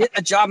 If I get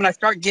a job and I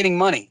start getting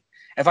money,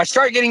 if I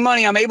start getting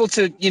money, I'm able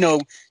to,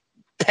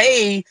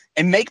 pay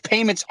and make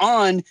payments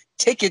on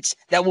tickets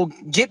that will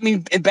get me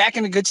back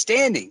in a good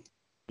standing.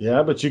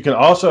 Yeah, but you can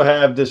also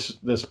have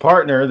this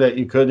partner that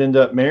you could end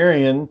up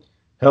marrying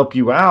help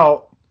you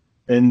out,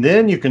 and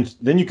then you can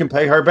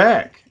pay her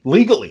back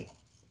legally.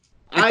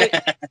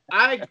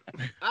 I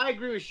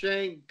agree with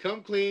Shane.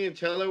 Come clean and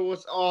tell her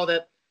what's all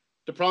that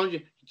the problem.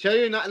 Tell her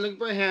you're not looking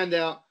for a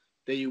handout,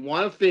 that you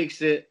want to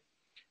fix it,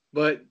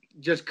 but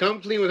just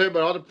come clean with her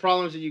about all the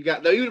problems that you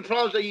got. Even the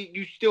problems that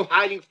you're still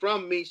hiding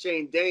from me,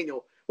 Shane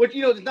Daniel. Which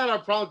it's not our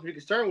problem to be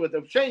concerned with.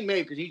 Shane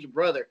may because he's your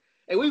brother,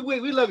 and we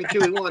love you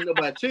too. We want to know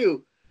about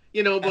you,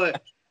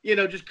 But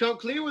just come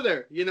clean with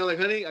her. Like,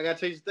 honey, I gotta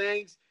tell you some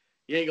things.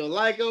 You ain't gonna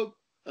like them.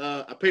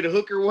 I paid a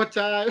hooker one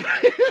time.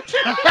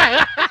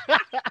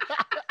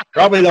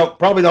 Probably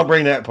don't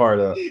bring that part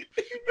up.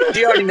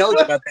 She already knows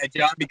about that,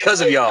 John,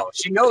 because of y'all.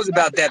 She knows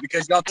about that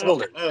because y'all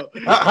told her.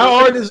 How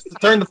hard is it to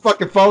turn the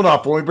fucking phone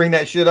off when we bring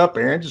that shit up,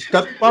 Aaron? Just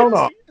cut the phone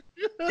off.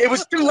 It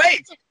was too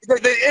late.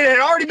 It had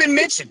already been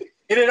mentioned.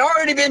 It had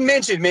already been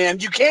mentioned, man.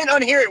 You can't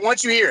unhear it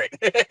once you hear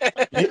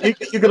it.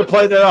 You're gonna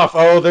play that off.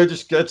 Oh,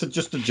 it's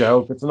just a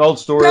joke. It's an old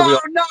story. No.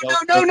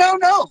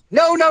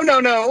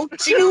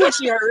 She knew what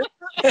she heard.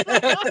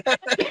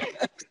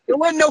 There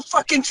wasn't no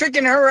fucking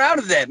tricking her out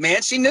of that,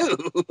 man. She knew.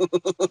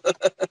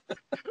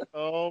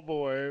 Oh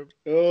boy.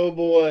 Oh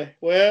boy.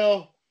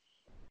 Well,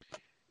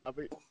 I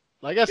mean,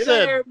 like I good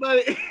said, night,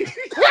 everybody.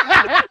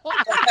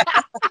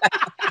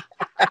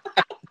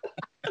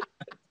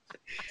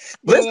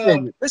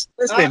 Listen.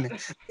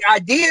 The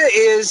idea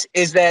is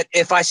that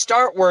if I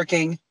start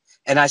working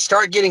and I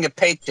start getting a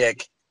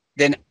paycheck,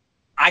 then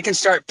I can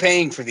start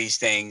paying for these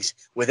things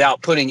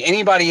without putting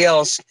anybody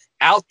else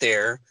out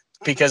there,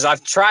 because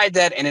I've tried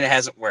that and it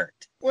hasn't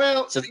worked.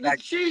 Well, so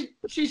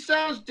she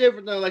sounds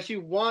different though. Like she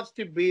wants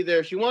to be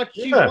there. She wants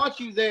you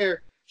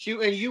there.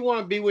 And you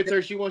want to be with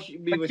her. She wants you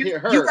to be with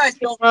her. You guys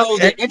don't know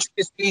the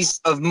intricacies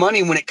of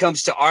money when it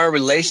comes to our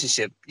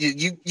relationship.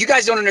 You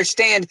guys don't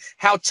understand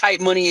how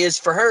tight money is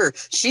for her.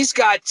 She's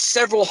got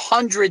several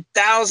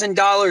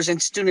 $100,000 in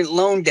student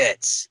loan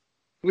debts.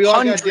 We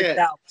all got debt.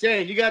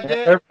 Shane, you got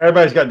debt?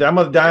 Everybody's got debt. I'm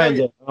gonna die in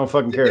debt. I don't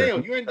fucking care.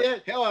 Damn, you're in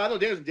debt? Hell, I know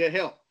Dan's in debt.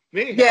 Hell.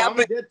 Me? Yeah, I'm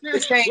in debt too.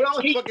 We're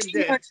all fucking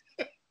debt.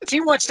 She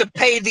wants to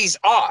pay these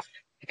off.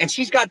 And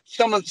she's got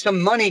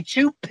some money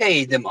to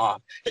pay them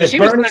off. So if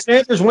Bernie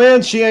Sanders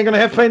wins, she ain't gonna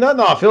have to pay nothing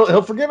off.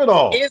 He'll forgive it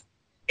all. And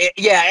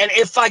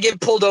if I get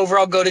pulled over,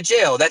 I'll go to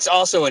jail. That's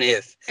also an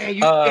if. And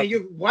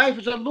your wife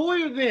is a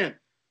lawyer then.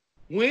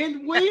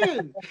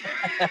 Win-win.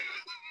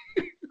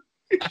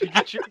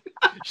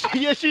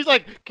 She's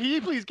like, can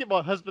you please get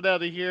my husband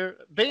out of here?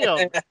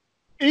 Bam.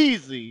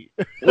 Easy.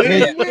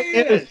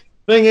 Win-win.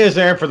 Thing is,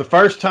 Aaron, for the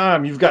first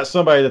time, you've got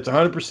somebody that's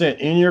 100%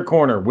 in your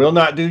corner, will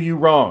not do you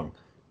wrong.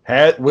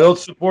 Will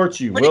support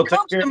you. When it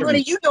comes to money,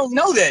 you don't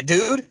know that,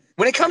 dude.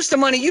 When it comes to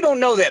money, you don't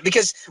know that,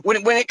 because when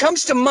it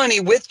comes to money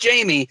with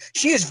Jamie,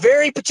 she is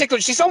very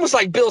particular. She's almost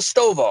like Bill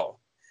Stovall.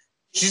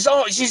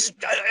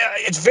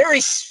 It's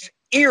very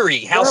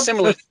eerie how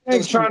similar.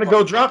 She's trying to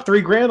go drop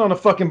 $3,000 on a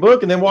fucking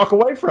book and then walk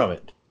away from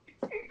it.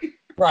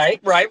 Right.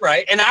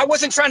 And I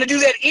wasn't trying to do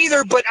that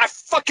either, but I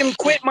fucking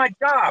quit my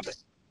job.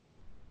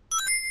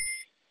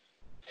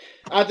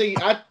 I think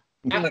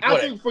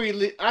for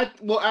you,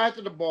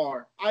 after the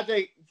bar, I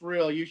think for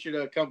real, you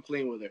should come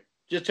clean with her.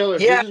 Just tell her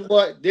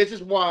this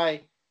is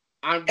why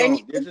I'm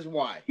going. This is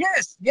why.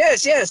 Yes.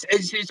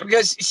 It's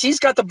because she's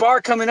got the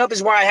bar coming up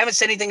is why I haven't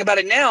said anything about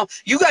it now.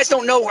 You guys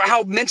don't know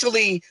how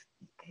mentally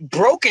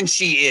broken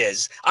she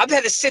is. I've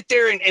had to sit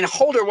there and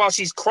hold her while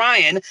she's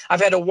crying.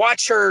 I've had to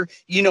watch her,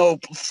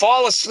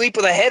 fall asleep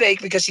with a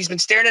headache because she's been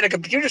staring at a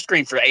computer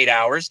screen for 8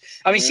 hours.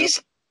 I mean,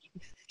 she's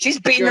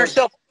beating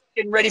herself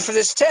getting ready for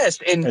this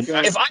test. And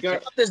if I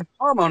drop this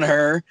bomb on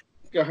her,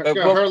 got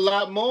her a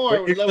lot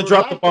more. You're gonna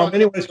drop the bomb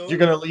anyways.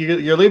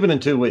 You're leaving in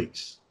 2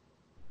 weeks.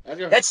 I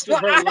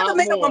haven't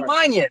made up my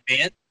mind yet,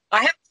 man. I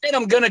haven't said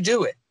I'm gonna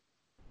do it.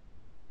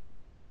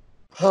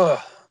 I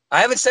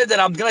haven't said that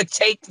I'm gonna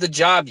take the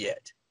job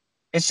yet.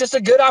 It's just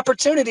a good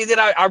opportunity that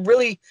I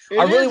really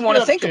want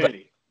to think about.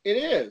 It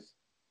is.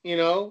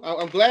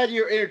 I'm glad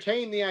you're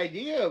entertaining the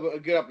idea of a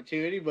good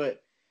opportunity,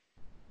 but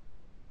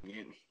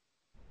I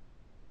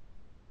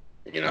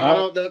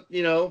don't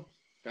know.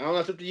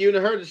 It's up to you and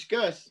her to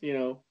discuss.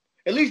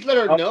 At least let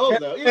her know,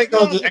 though. You ain't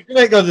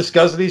gonna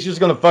discuss it. He's just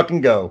gonna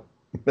fucking go.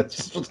 That's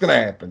just what's gonna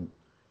happen.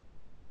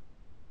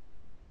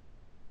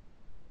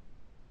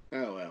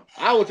 Oh well,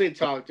 I would say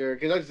talk to her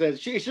because, like I said,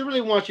 she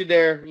really wants you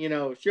there.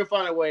 She'll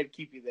find a way to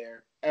keep you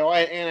there, and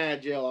out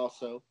of jail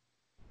also.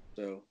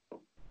 So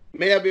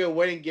may that be a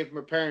wedding gift from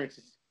her parents,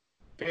 is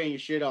paying your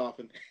shit off.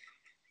 And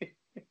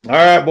all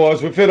right,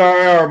 boys, we fit our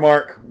hour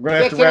mark. We're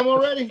gonna have to wrap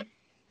already.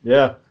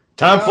 Yeah.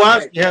 Time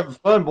flies. You having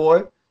fun,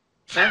 boy.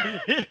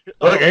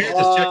 Look,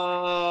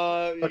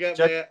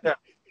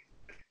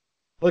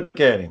 Look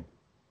at him.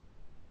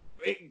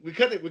 We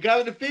got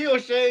him in the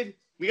field, Shane.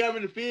 We got him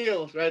in the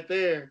fields right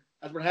there.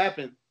 That's what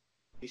happened.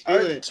 He's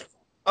feeling it.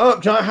 Oh,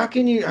 John, how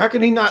can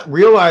he not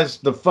realize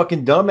the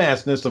fucking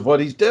dumbassness of what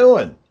he's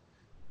doing?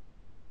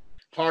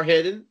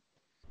 Hard-headed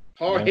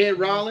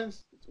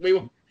Rollins. I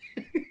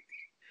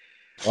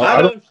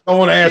don't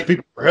want to ask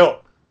people for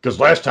help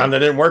because last time that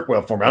didn't work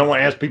well for me. I don't want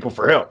to ask people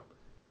for help.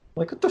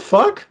 Like, what the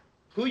fuck?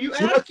 Who you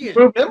asking?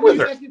 Who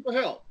you asking for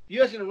help?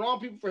 You asking the wrong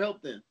people for help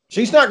then?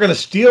 She's not going to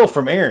steal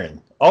from Aaron.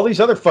 All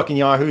these other fucking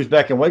yahoos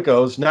back in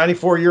Waco, this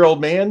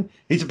 94-year-old man,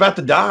 he's about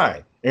to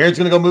die. Aaron's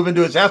going to go move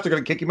into his house. They're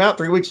going to kick him out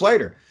 3 weeks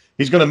later.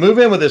 He's going to move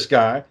in with this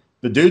guy.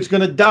 The dude's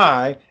going to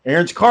die.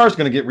 Aaron's car's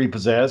going to get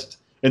repossessed.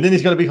 And then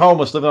he's going to be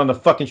homeless living on the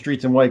fucking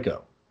streets in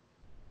Waco.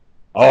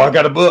 Oh, I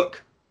got a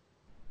book.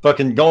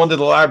 Fucking going to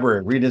the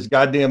library, reading his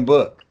goddamn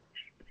book.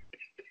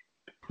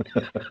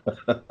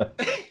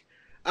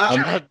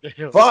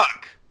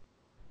 Fuck.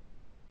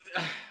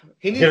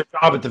 He get a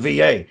job at the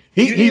VA.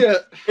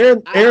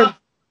 Aaron,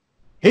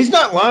 he's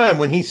not lying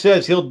when he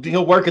says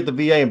he'll work at the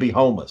VA and be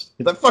homeless.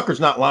 That fucker's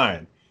not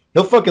lying.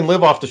 He'll fucking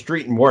live off the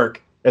street and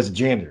work as a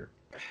janitor.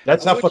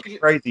 That's how fucking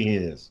crazy he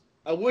is.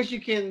 I wish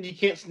you can't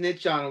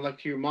snitch on him like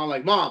to your mom.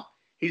 Like, Mom,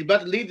 he's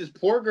about to leave this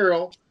poor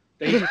girl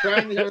that he's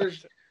trying to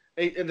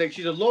and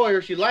she's a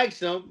lawyer. She likes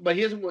him, but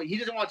he doesn't want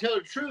to tell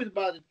her the truth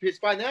about his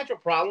financial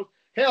problems.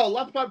 Hell, a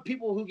lot of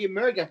people who get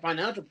married got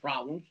financial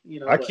problems.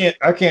 I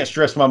can't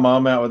stress my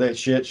mom out with that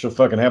shit. She'll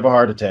fucking have a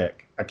heart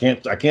attack. I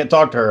can't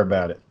talk to her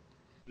about it.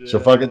 Yeah.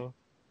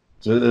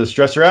 to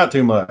stress her out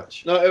too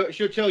much. No,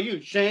 she'll tell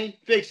you, Shane,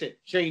 fix it.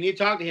 Shane, you need to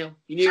talk to him.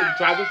 You need to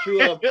drive up to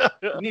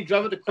you need to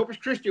drive up to Corpus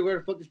Christi, where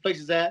the fuck this place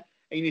is at,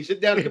 and you need to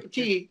sit down, a cup of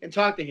tea, and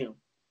talk to him.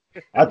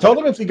 I told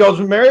him if he goes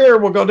with marry her,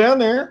 we'll go down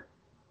there.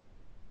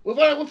 We'll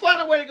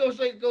find a way to go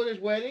to his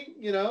wedding,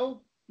 you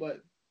know.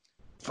 But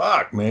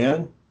fuck,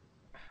 man.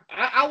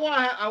 I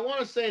want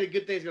to say the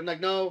good things. I'm like,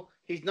 no,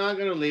 he's not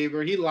gonna leave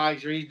her. He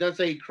likes her. He does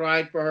say he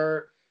cried for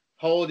her,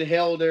 held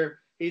her.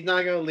 He's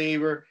not gonna leave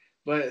her.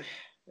 But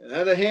on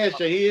the other hand,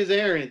 he is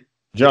Aaron.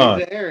 John.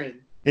 He's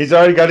Aaron. He's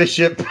already got his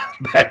shit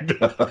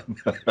backed up.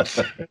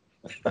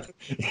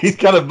 He's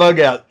got a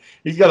bug out.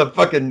 He's got a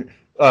fucking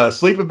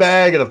sleeping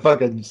bag and a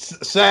fucking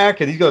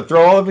sack, and he's gonna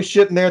throw all of his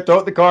shit in there, throw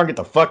it in the car, and get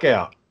the fuck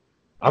out.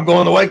 I'm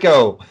going to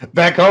Waco,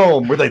 back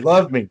home where they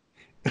love me.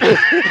 The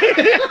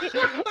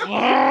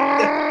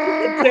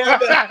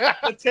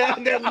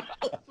town that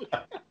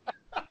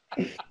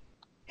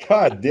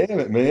God damn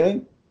it,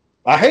 man.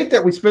 I hate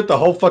that we spent the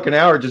whole fucking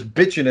hour just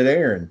bitching at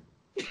Aaron.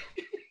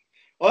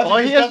 All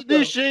he has to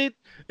do, Shane,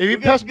 if he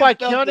passes by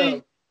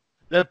county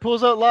that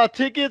pulls out a lot of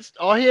tickets,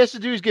 all he has to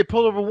do is get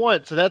pulled over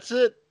once, so that's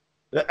it.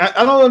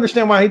 I don't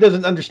understand why he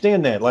doesn't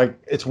understand that. Like,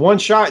 it's one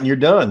shot and you're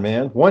done,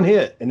 man. One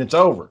hit and it's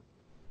over.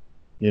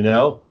 You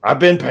know? I've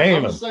been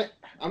paying him.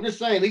 I'm just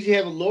saying, at least you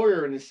have a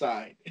lawyer on his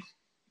side.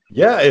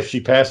 Yeah, if she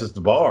passes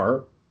the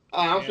bar.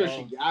 I'm sure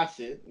she got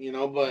it, you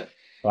know, but...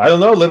 I don't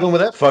know, living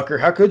with that fucker,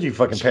 how could you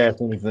fucking pass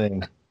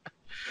anything?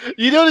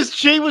 You notice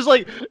Shane was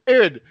like,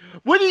 Aaron,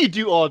 what do you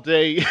do all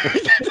day?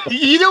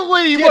 You know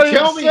what he wanted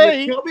to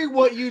say? Tell me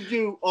what you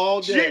do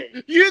all day.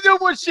 You know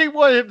what Shane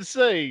wanted him to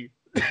say.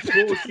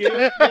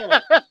 Bullshit.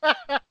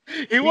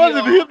 He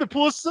wanted him to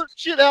pull some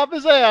shit out of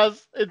his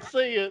ass and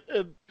say it.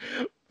 And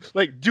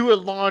like,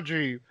 doing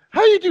laundry.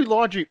 How do you do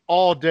laundry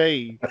all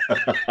day?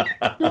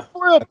 For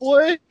real,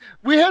 boy.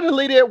 We had a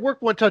lady at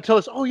work one time tell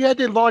us, oh, yeah, I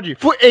did laundry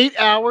for 8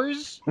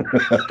 hours.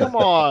 Come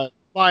on,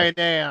 lying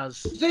ass.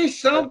 Say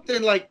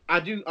something like,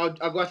 I'll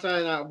go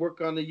outside and I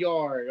work on the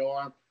yard, or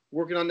I'm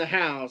working on the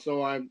house,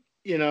 or I'm,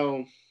 you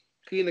know,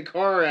 cleaning the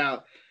car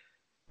out.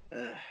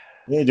 You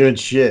ain't doing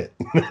shit.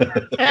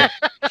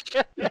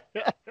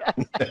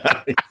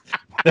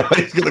 Now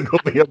he's going to go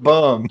be a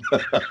bum.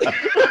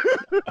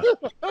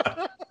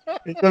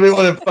 He's going to be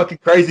one of them fucking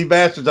crazy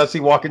bastards I see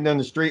walking down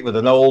the street with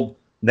an old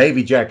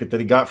Navy jacket that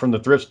he got from the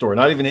thrift store.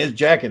 Not even his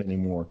jacket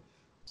anymore.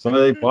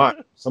 Somebody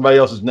bought somebody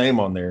else's name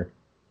on there.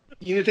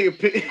 You need to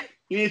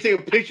take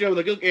a picture of it.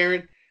 Like, look,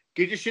 Aaron,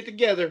 get your shit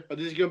together, or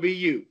this is going to be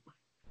you.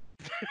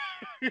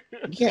 You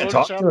can't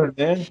talk to him,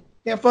 man. You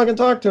can't fucking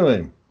talk to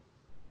him.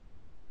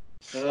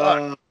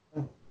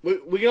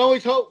 We can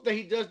always hope that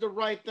he does the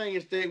right thing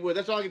and stay with.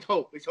 That's all I can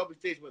hope. Let's hope he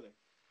stays with her.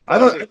 I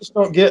just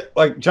don't get,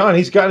 like, John,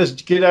 he's got his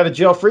get out of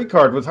jail free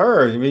card with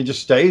her. I mean, he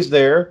just stays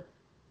there,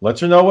 lets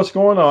her know what's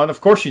going on.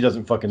 Of course she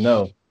doesn't fucking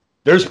know.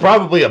 There's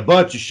probably a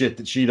bunch of shit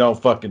that she don't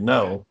fucking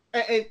know.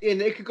 And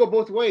it could go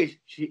both ways.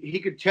 He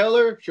could tell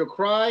her, she'll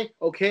cry,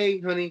 okay,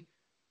 honey,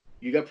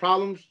 you got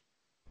problems.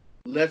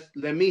 Let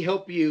me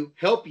help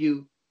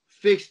you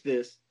fix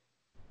this.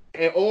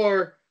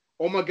 Or,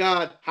 oh my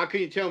God, how can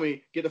you tell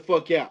me? Get the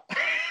fuck out.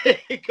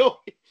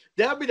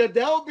 That would be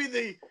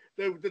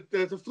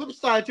the flip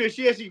side to it.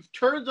 She actually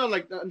turns on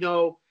like,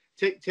 no,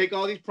 take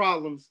all these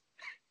problems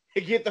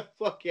and get the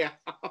fuck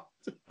out.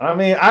 I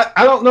mean,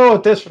 I don't know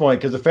at this point,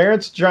 because if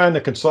Aaron's trying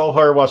to console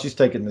her while she's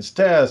taking this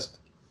test,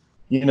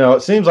 you know,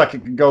 it seems like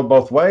it could go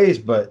both ways,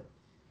 but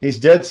he's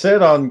dead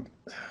set on,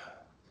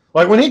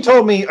 like, when he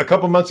told me a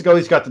couple months ago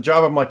he's got the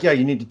job, I'm like, yeah,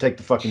 you need to take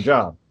the fucking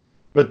job.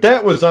 But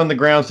that was on the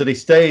grounds that he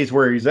stays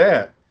where he's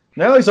at.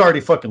 Now he's already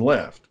fucking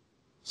left.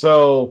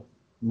 So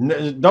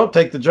don't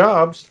take the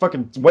job. Just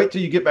fucking wait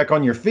till you get back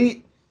on your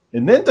feet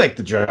and then take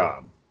the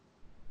job.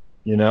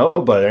 You know,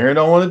 but Aaron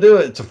don't want to do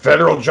it. It's a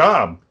federal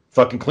job.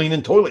 Fucking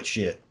cleaning toilet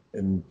shit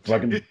and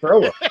fucking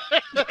throw it.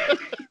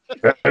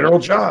 Federal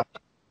job.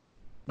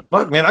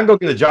 Fuck, man, I can go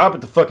get a job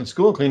at the fucking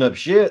school and clean up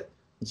shit.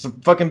 It's a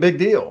fucking big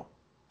deal.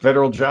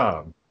 Federal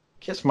job.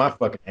 Kiss my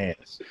fucking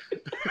ass.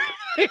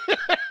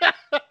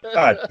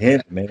 God damn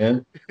it,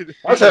 man.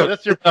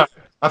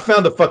 I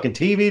found a fucking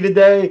TV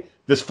today.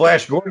 This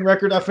Flash Gordon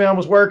record I found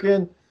was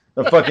working.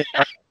 I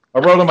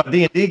wrote on my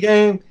D&D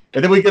game,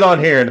 and then we get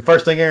on here, and the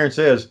first thing Aaron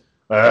says,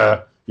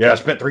 yeah, I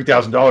spent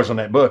 $3,000 on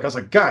that book. I was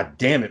like, God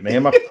damn it,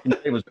 man. My fucking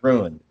day was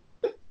ruined.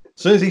 As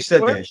soon as he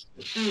said that.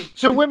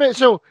 So wait a minute.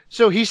 So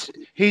he's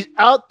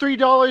out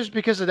 $3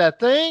 because of that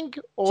thing,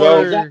 or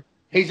so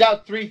he's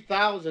out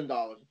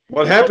 $3,000.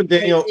 What happened,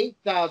 Daniel?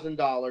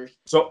 $8,000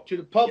 to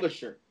the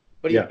publisher,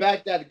 but he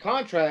backed out the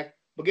contract.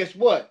 But guess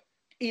what?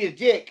 Eat a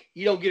dick.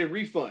 You don't get a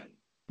refund.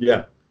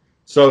 Yeah.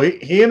 So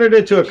he entered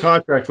into a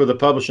contract with a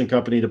publishing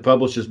company to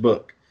publish his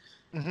book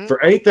for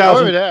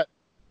 $8,000.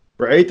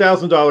 For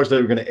 $8,000, they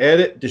were going to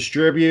edit,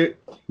 distribute,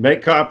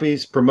 make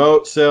copies,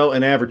 promote, sell,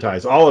 and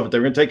advertise. All of it. They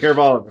were going to take care of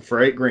all of it for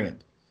 $8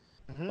 grand.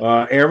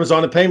 Aaron was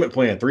on a payment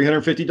plan,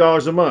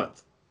 $350 a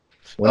month.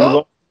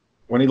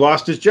 When he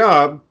lost his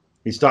job,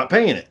 he stopped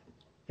paying it.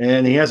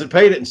 And he hasn't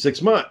paid it in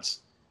 6 months.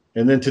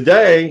 And then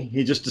today,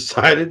 he just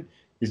decided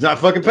He's not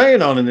fucking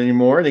paying on it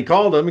anymore. And he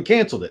called them and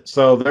canceled it.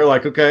 So they're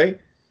like, okay,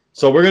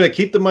 so we're going to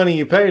keep the money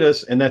you paid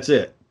us, and that's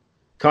it.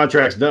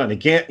 Contract's done. He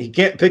can't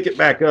pick it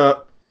back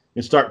up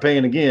and start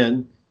paying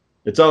again.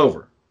 It's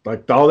over.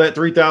 Like all that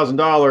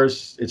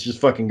 $3,000, it's just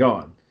fucking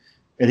gone.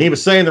 And he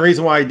was saying the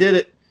reason why he did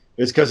it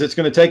is because it's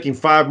going to take him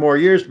 5 more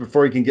years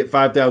before he can get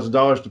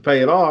 $5,000 to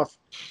pay it off.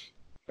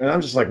 And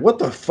I'm just like, what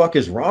the fuck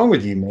is wrong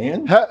with you,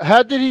 man?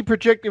 How did he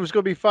project it was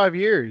going to be 5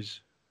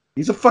 years?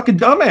 He's a fucking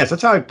dumbass.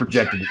 That's how he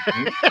projected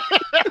it.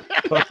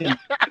 Fucking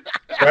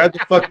grabbed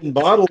the fucking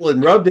bottle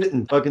and rubbed it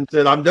and fucking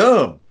said, I'm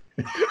dumb.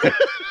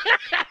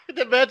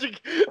 the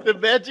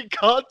magic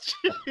conch.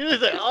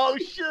 He's like, oh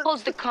shit.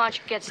 Suppose the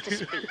conch gets to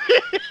speak.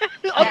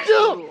 I'm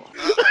dumb.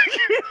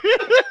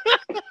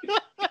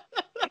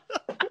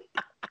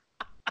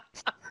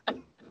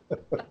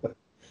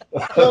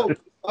 So,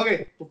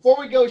 okay, before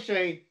we go,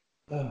 Shane,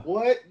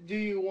 what do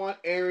you want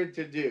Aaron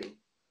to do?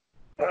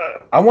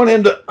 I want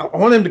him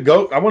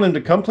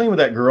to come clean with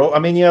that girl. I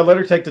mean, yeah, let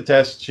her take the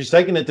test. She's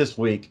taking it this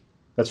week.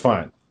 That's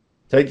fine.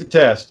 Take the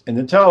test and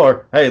then tell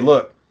her, hey,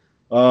 look,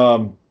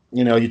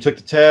 you took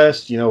the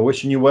test,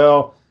 wishing you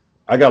well.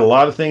 I got a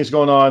lot of things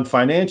going on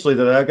financially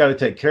that I got to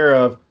take care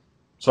of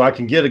so I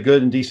can get a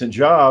good and decent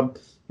job.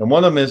 And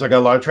one of them is I got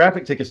a lot of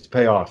traffic tickets to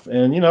pay off.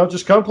 And,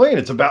 just come clean.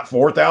 It's about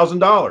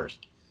 $4,000.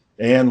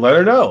 And let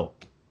her know.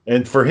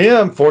 And for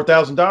him,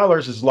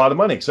 $4,000 is a lot of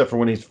money, except for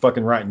when he's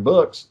fucking writing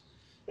books.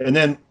 And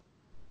then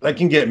they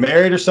can get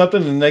married or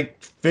something, and they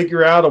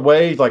figure out a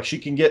way, like she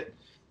can get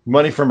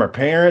money from her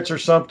parents or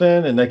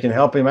something, and they can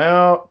help him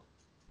out.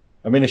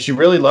 I mean, if she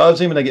really loves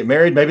him and they get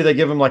married, maybe they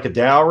give him like a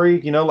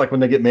dowry, like when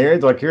they get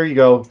married, they're like, here you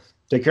go,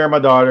 take care of my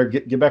daughter,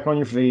 get back on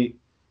your feet,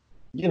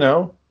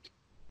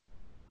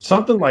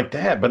 something like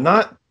that, but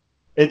not.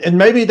 And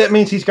maybe that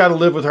means he's got to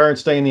live with her and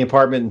stay in the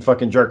apartment and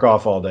fucking jerk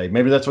off all day.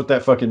 Maybe that's what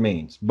that fucking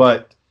means.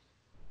 But,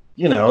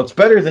 it's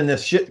better than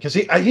this shit, because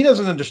he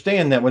doesn't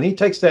understand that when he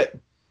takes that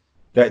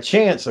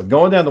chance of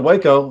going down to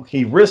Waco,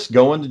 he risks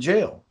going to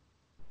jail.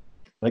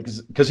 Like,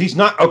 because he's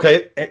not,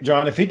 okay,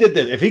 John, if he did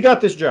this, if he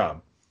got this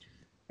job,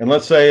 and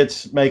let's say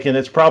it's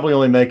probably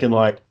only making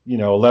like,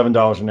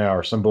 $11 an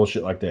hour, some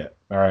bullshit like that.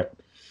 All right.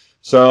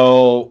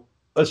 So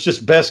let's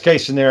just best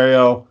case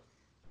scenario.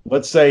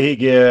 Let's say he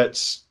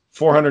gets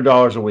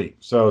 $400 a week.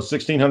 So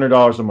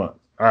 $1,600 a month.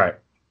 All right.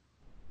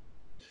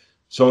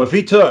 So if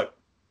he took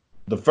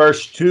the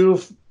first 2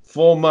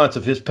 full months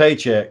of his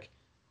paycheck,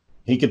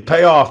 he could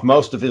pay off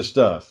most of his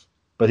stuff,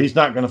 but he's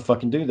not going to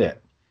fucking do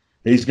that.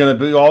 He's going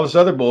to do all this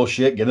other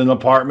bullshit, get an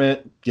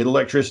apartment, get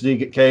electricity,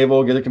 get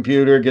cable, get a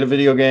computer, get a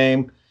video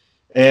game,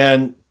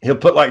 and he'll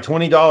put like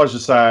 $20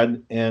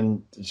 aside,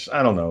 and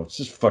I don't know, it's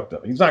just fucked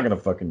up. He's not going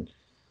to fucking,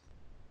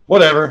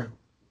 whatever.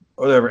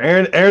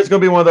 Aaron's going to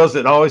be one of those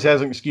that always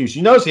has an excuse.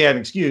 He knows he had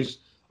an excuse.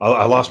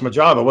 I lost my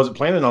job. I wasn't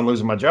planning on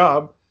losing my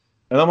job.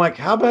 And I'm like,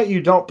 how about you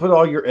don't put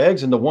all your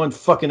eggs into one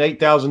fucking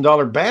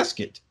 $8,000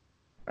 basket?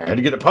 I had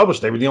to get it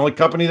published. They were the only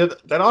company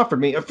that offered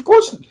me. Of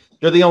course,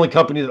 they're the only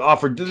company that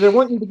offered. They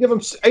want you to give them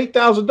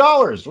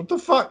 $8,000. What the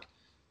fuck,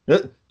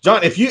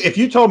 John? If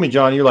you told me,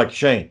 John, you're like,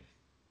 Shane,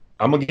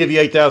 I'm gonna give you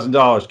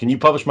 $8,000. Can you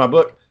publish my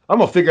book? I'm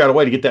gonna figure out a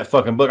way to get that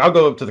fucking book. I'll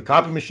go up to the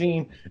copy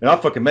machine and I'll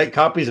fucking make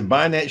copies and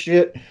bind that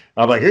shit.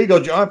 I'm like, here you go,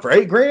 John, for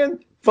 $8,000.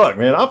 Fuck,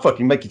 man, I'll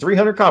fucking make you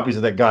 300 copies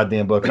of that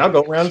goddamn book, and I'll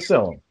go around and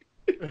sell them.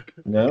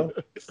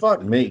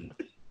 Fuck me.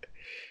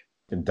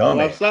 Dumb.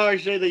 Well, I'm sorry,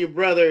 Shane, that your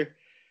brother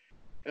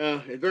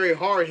is very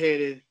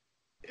hard-headed.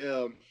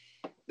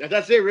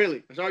 That's it,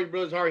 really. I'm sorry your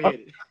brother's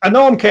hard-headed. I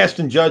know I'm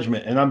casting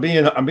judgment, and I'm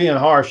being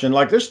harsh, and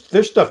like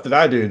there's stuff that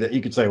I do that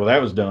you could say, well,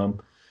 that was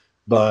dumb,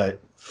 but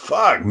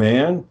fuck,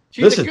 man,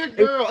 she's a good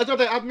girl. I thought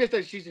that I missed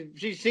that.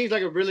 She seems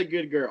like a really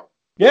good girl.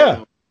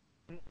 Yeah,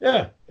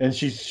 yeah, and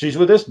she's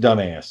with this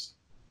dumbass.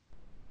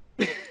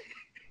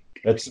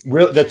 That's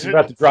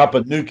about to drop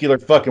a nuclear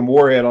fucking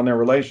warhead on their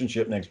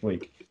relationship next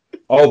week.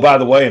 Oh, by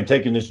the way, I'm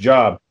taking this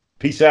job.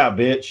 Peace out,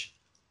 bitch.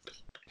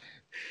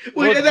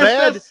 Well,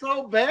 that's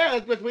so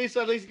bad. That's what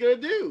he's gonna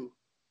do.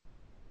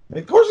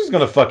 Of course, he's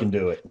gonna fucking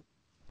do it.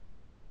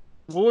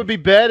 What would be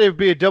bad? It would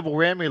be a double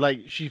whammy.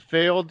 Like she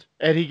failed,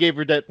 and he gave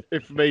her that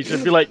information.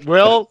 It'd be like,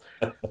 well,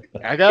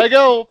 I gotta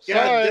go.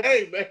 God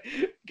dang, man.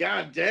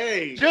 God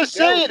dang. Just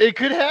say it. It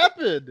could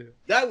happen.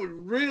 That would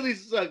really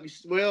suck.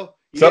 Well,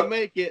 you didn't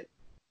make it.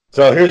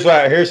 So here's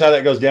how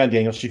that goes down,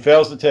 Daniel. She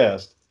fails the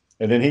test,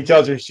 and then he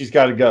tells her she's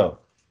got to go.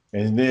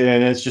 And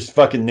it's just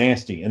fucking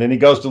nasty. And then he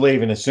goes to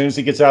leave, and as soon as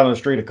he gets out on the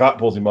street, a cop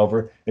pulls him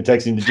over and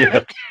takes him to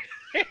jail.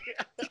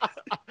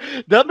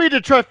 That'd be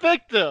the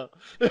trifecta.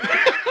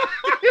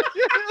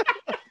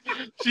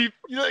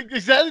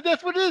 Exactly,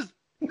 that's what it is.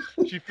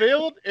 She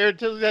failed. Aaron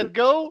tells her to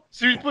go. As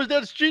soon as he puts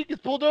down the street,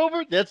 gets pulled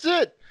over. That's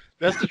it.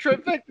 That's the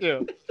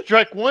trifecta.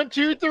 Strike 1,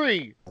 2,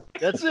 3.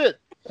 That's it.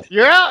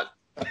 You're out.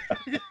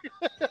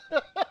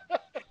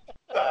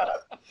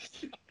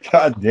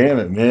 God damn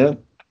it, man.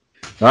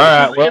 All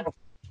right, well,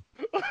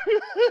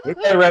 we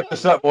gotta wrap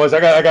this up, boys. I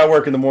got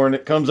work in the morning.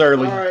 It comes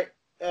early. All right.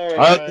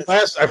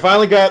 I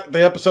finally got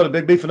the episode of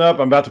Big Beefing Up.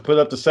 I'm about to put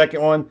up the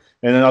second one,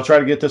 and then I'll try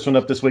to get this one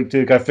up this week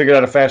too. Cause I figured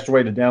out a faster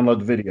way to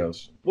download the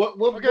videos. What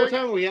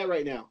time are we at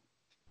right now?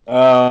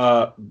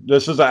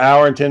 This is an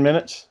hour and 10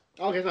 minutes.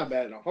 Okay, it's not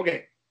bad at all.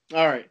 Okay,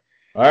 all right,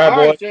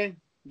 boy. Shane,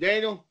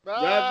 Daniel, have a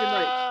good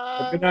night.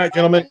 Have a good night,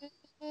 gentlemen.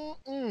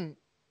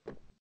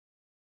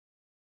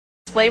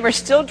 Flavor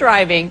still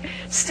driving,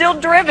 still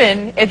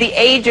driven at the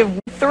age of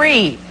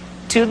 3,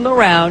 tooting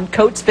around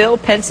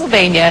Coatesville,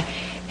 Pennsylvania,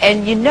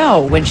 and you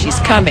know when she's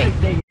coming.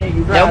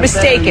 No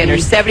mistaking her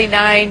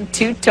 79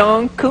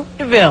 two-tone Coupe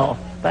de Ville.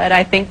 But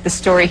I think the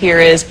story here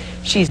is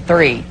she's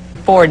 3,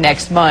 4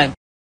 next month,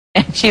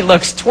 and she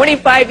looks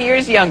 25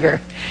 years younger.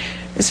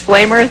 Ms.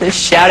 Flamer, this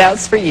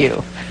shout-out's for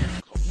you.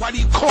 Why do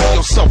you call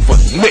yourself a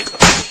nigga?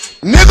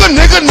 Nigga,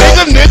 nigga,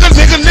 nigga, nigga,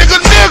 nigga, nigga,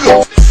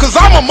 nigga. Cause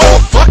I'm a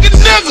motherfucking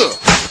nigga.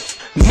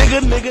 Nigga,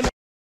 nigga.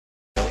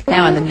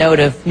 Now on the note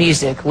of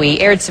music, we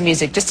aired some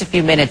music just a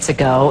few minutes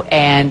ago,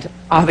 and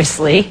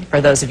obviously, for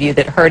those of you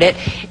that heard it,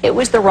 it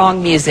was the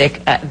wrong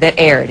music that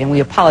aired, and we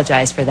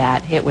apologize for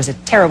that. It was a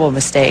terrible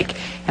mistake,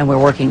 and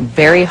we're working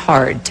very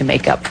hard to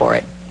make up for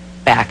it.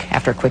 Back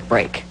after a quick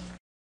break.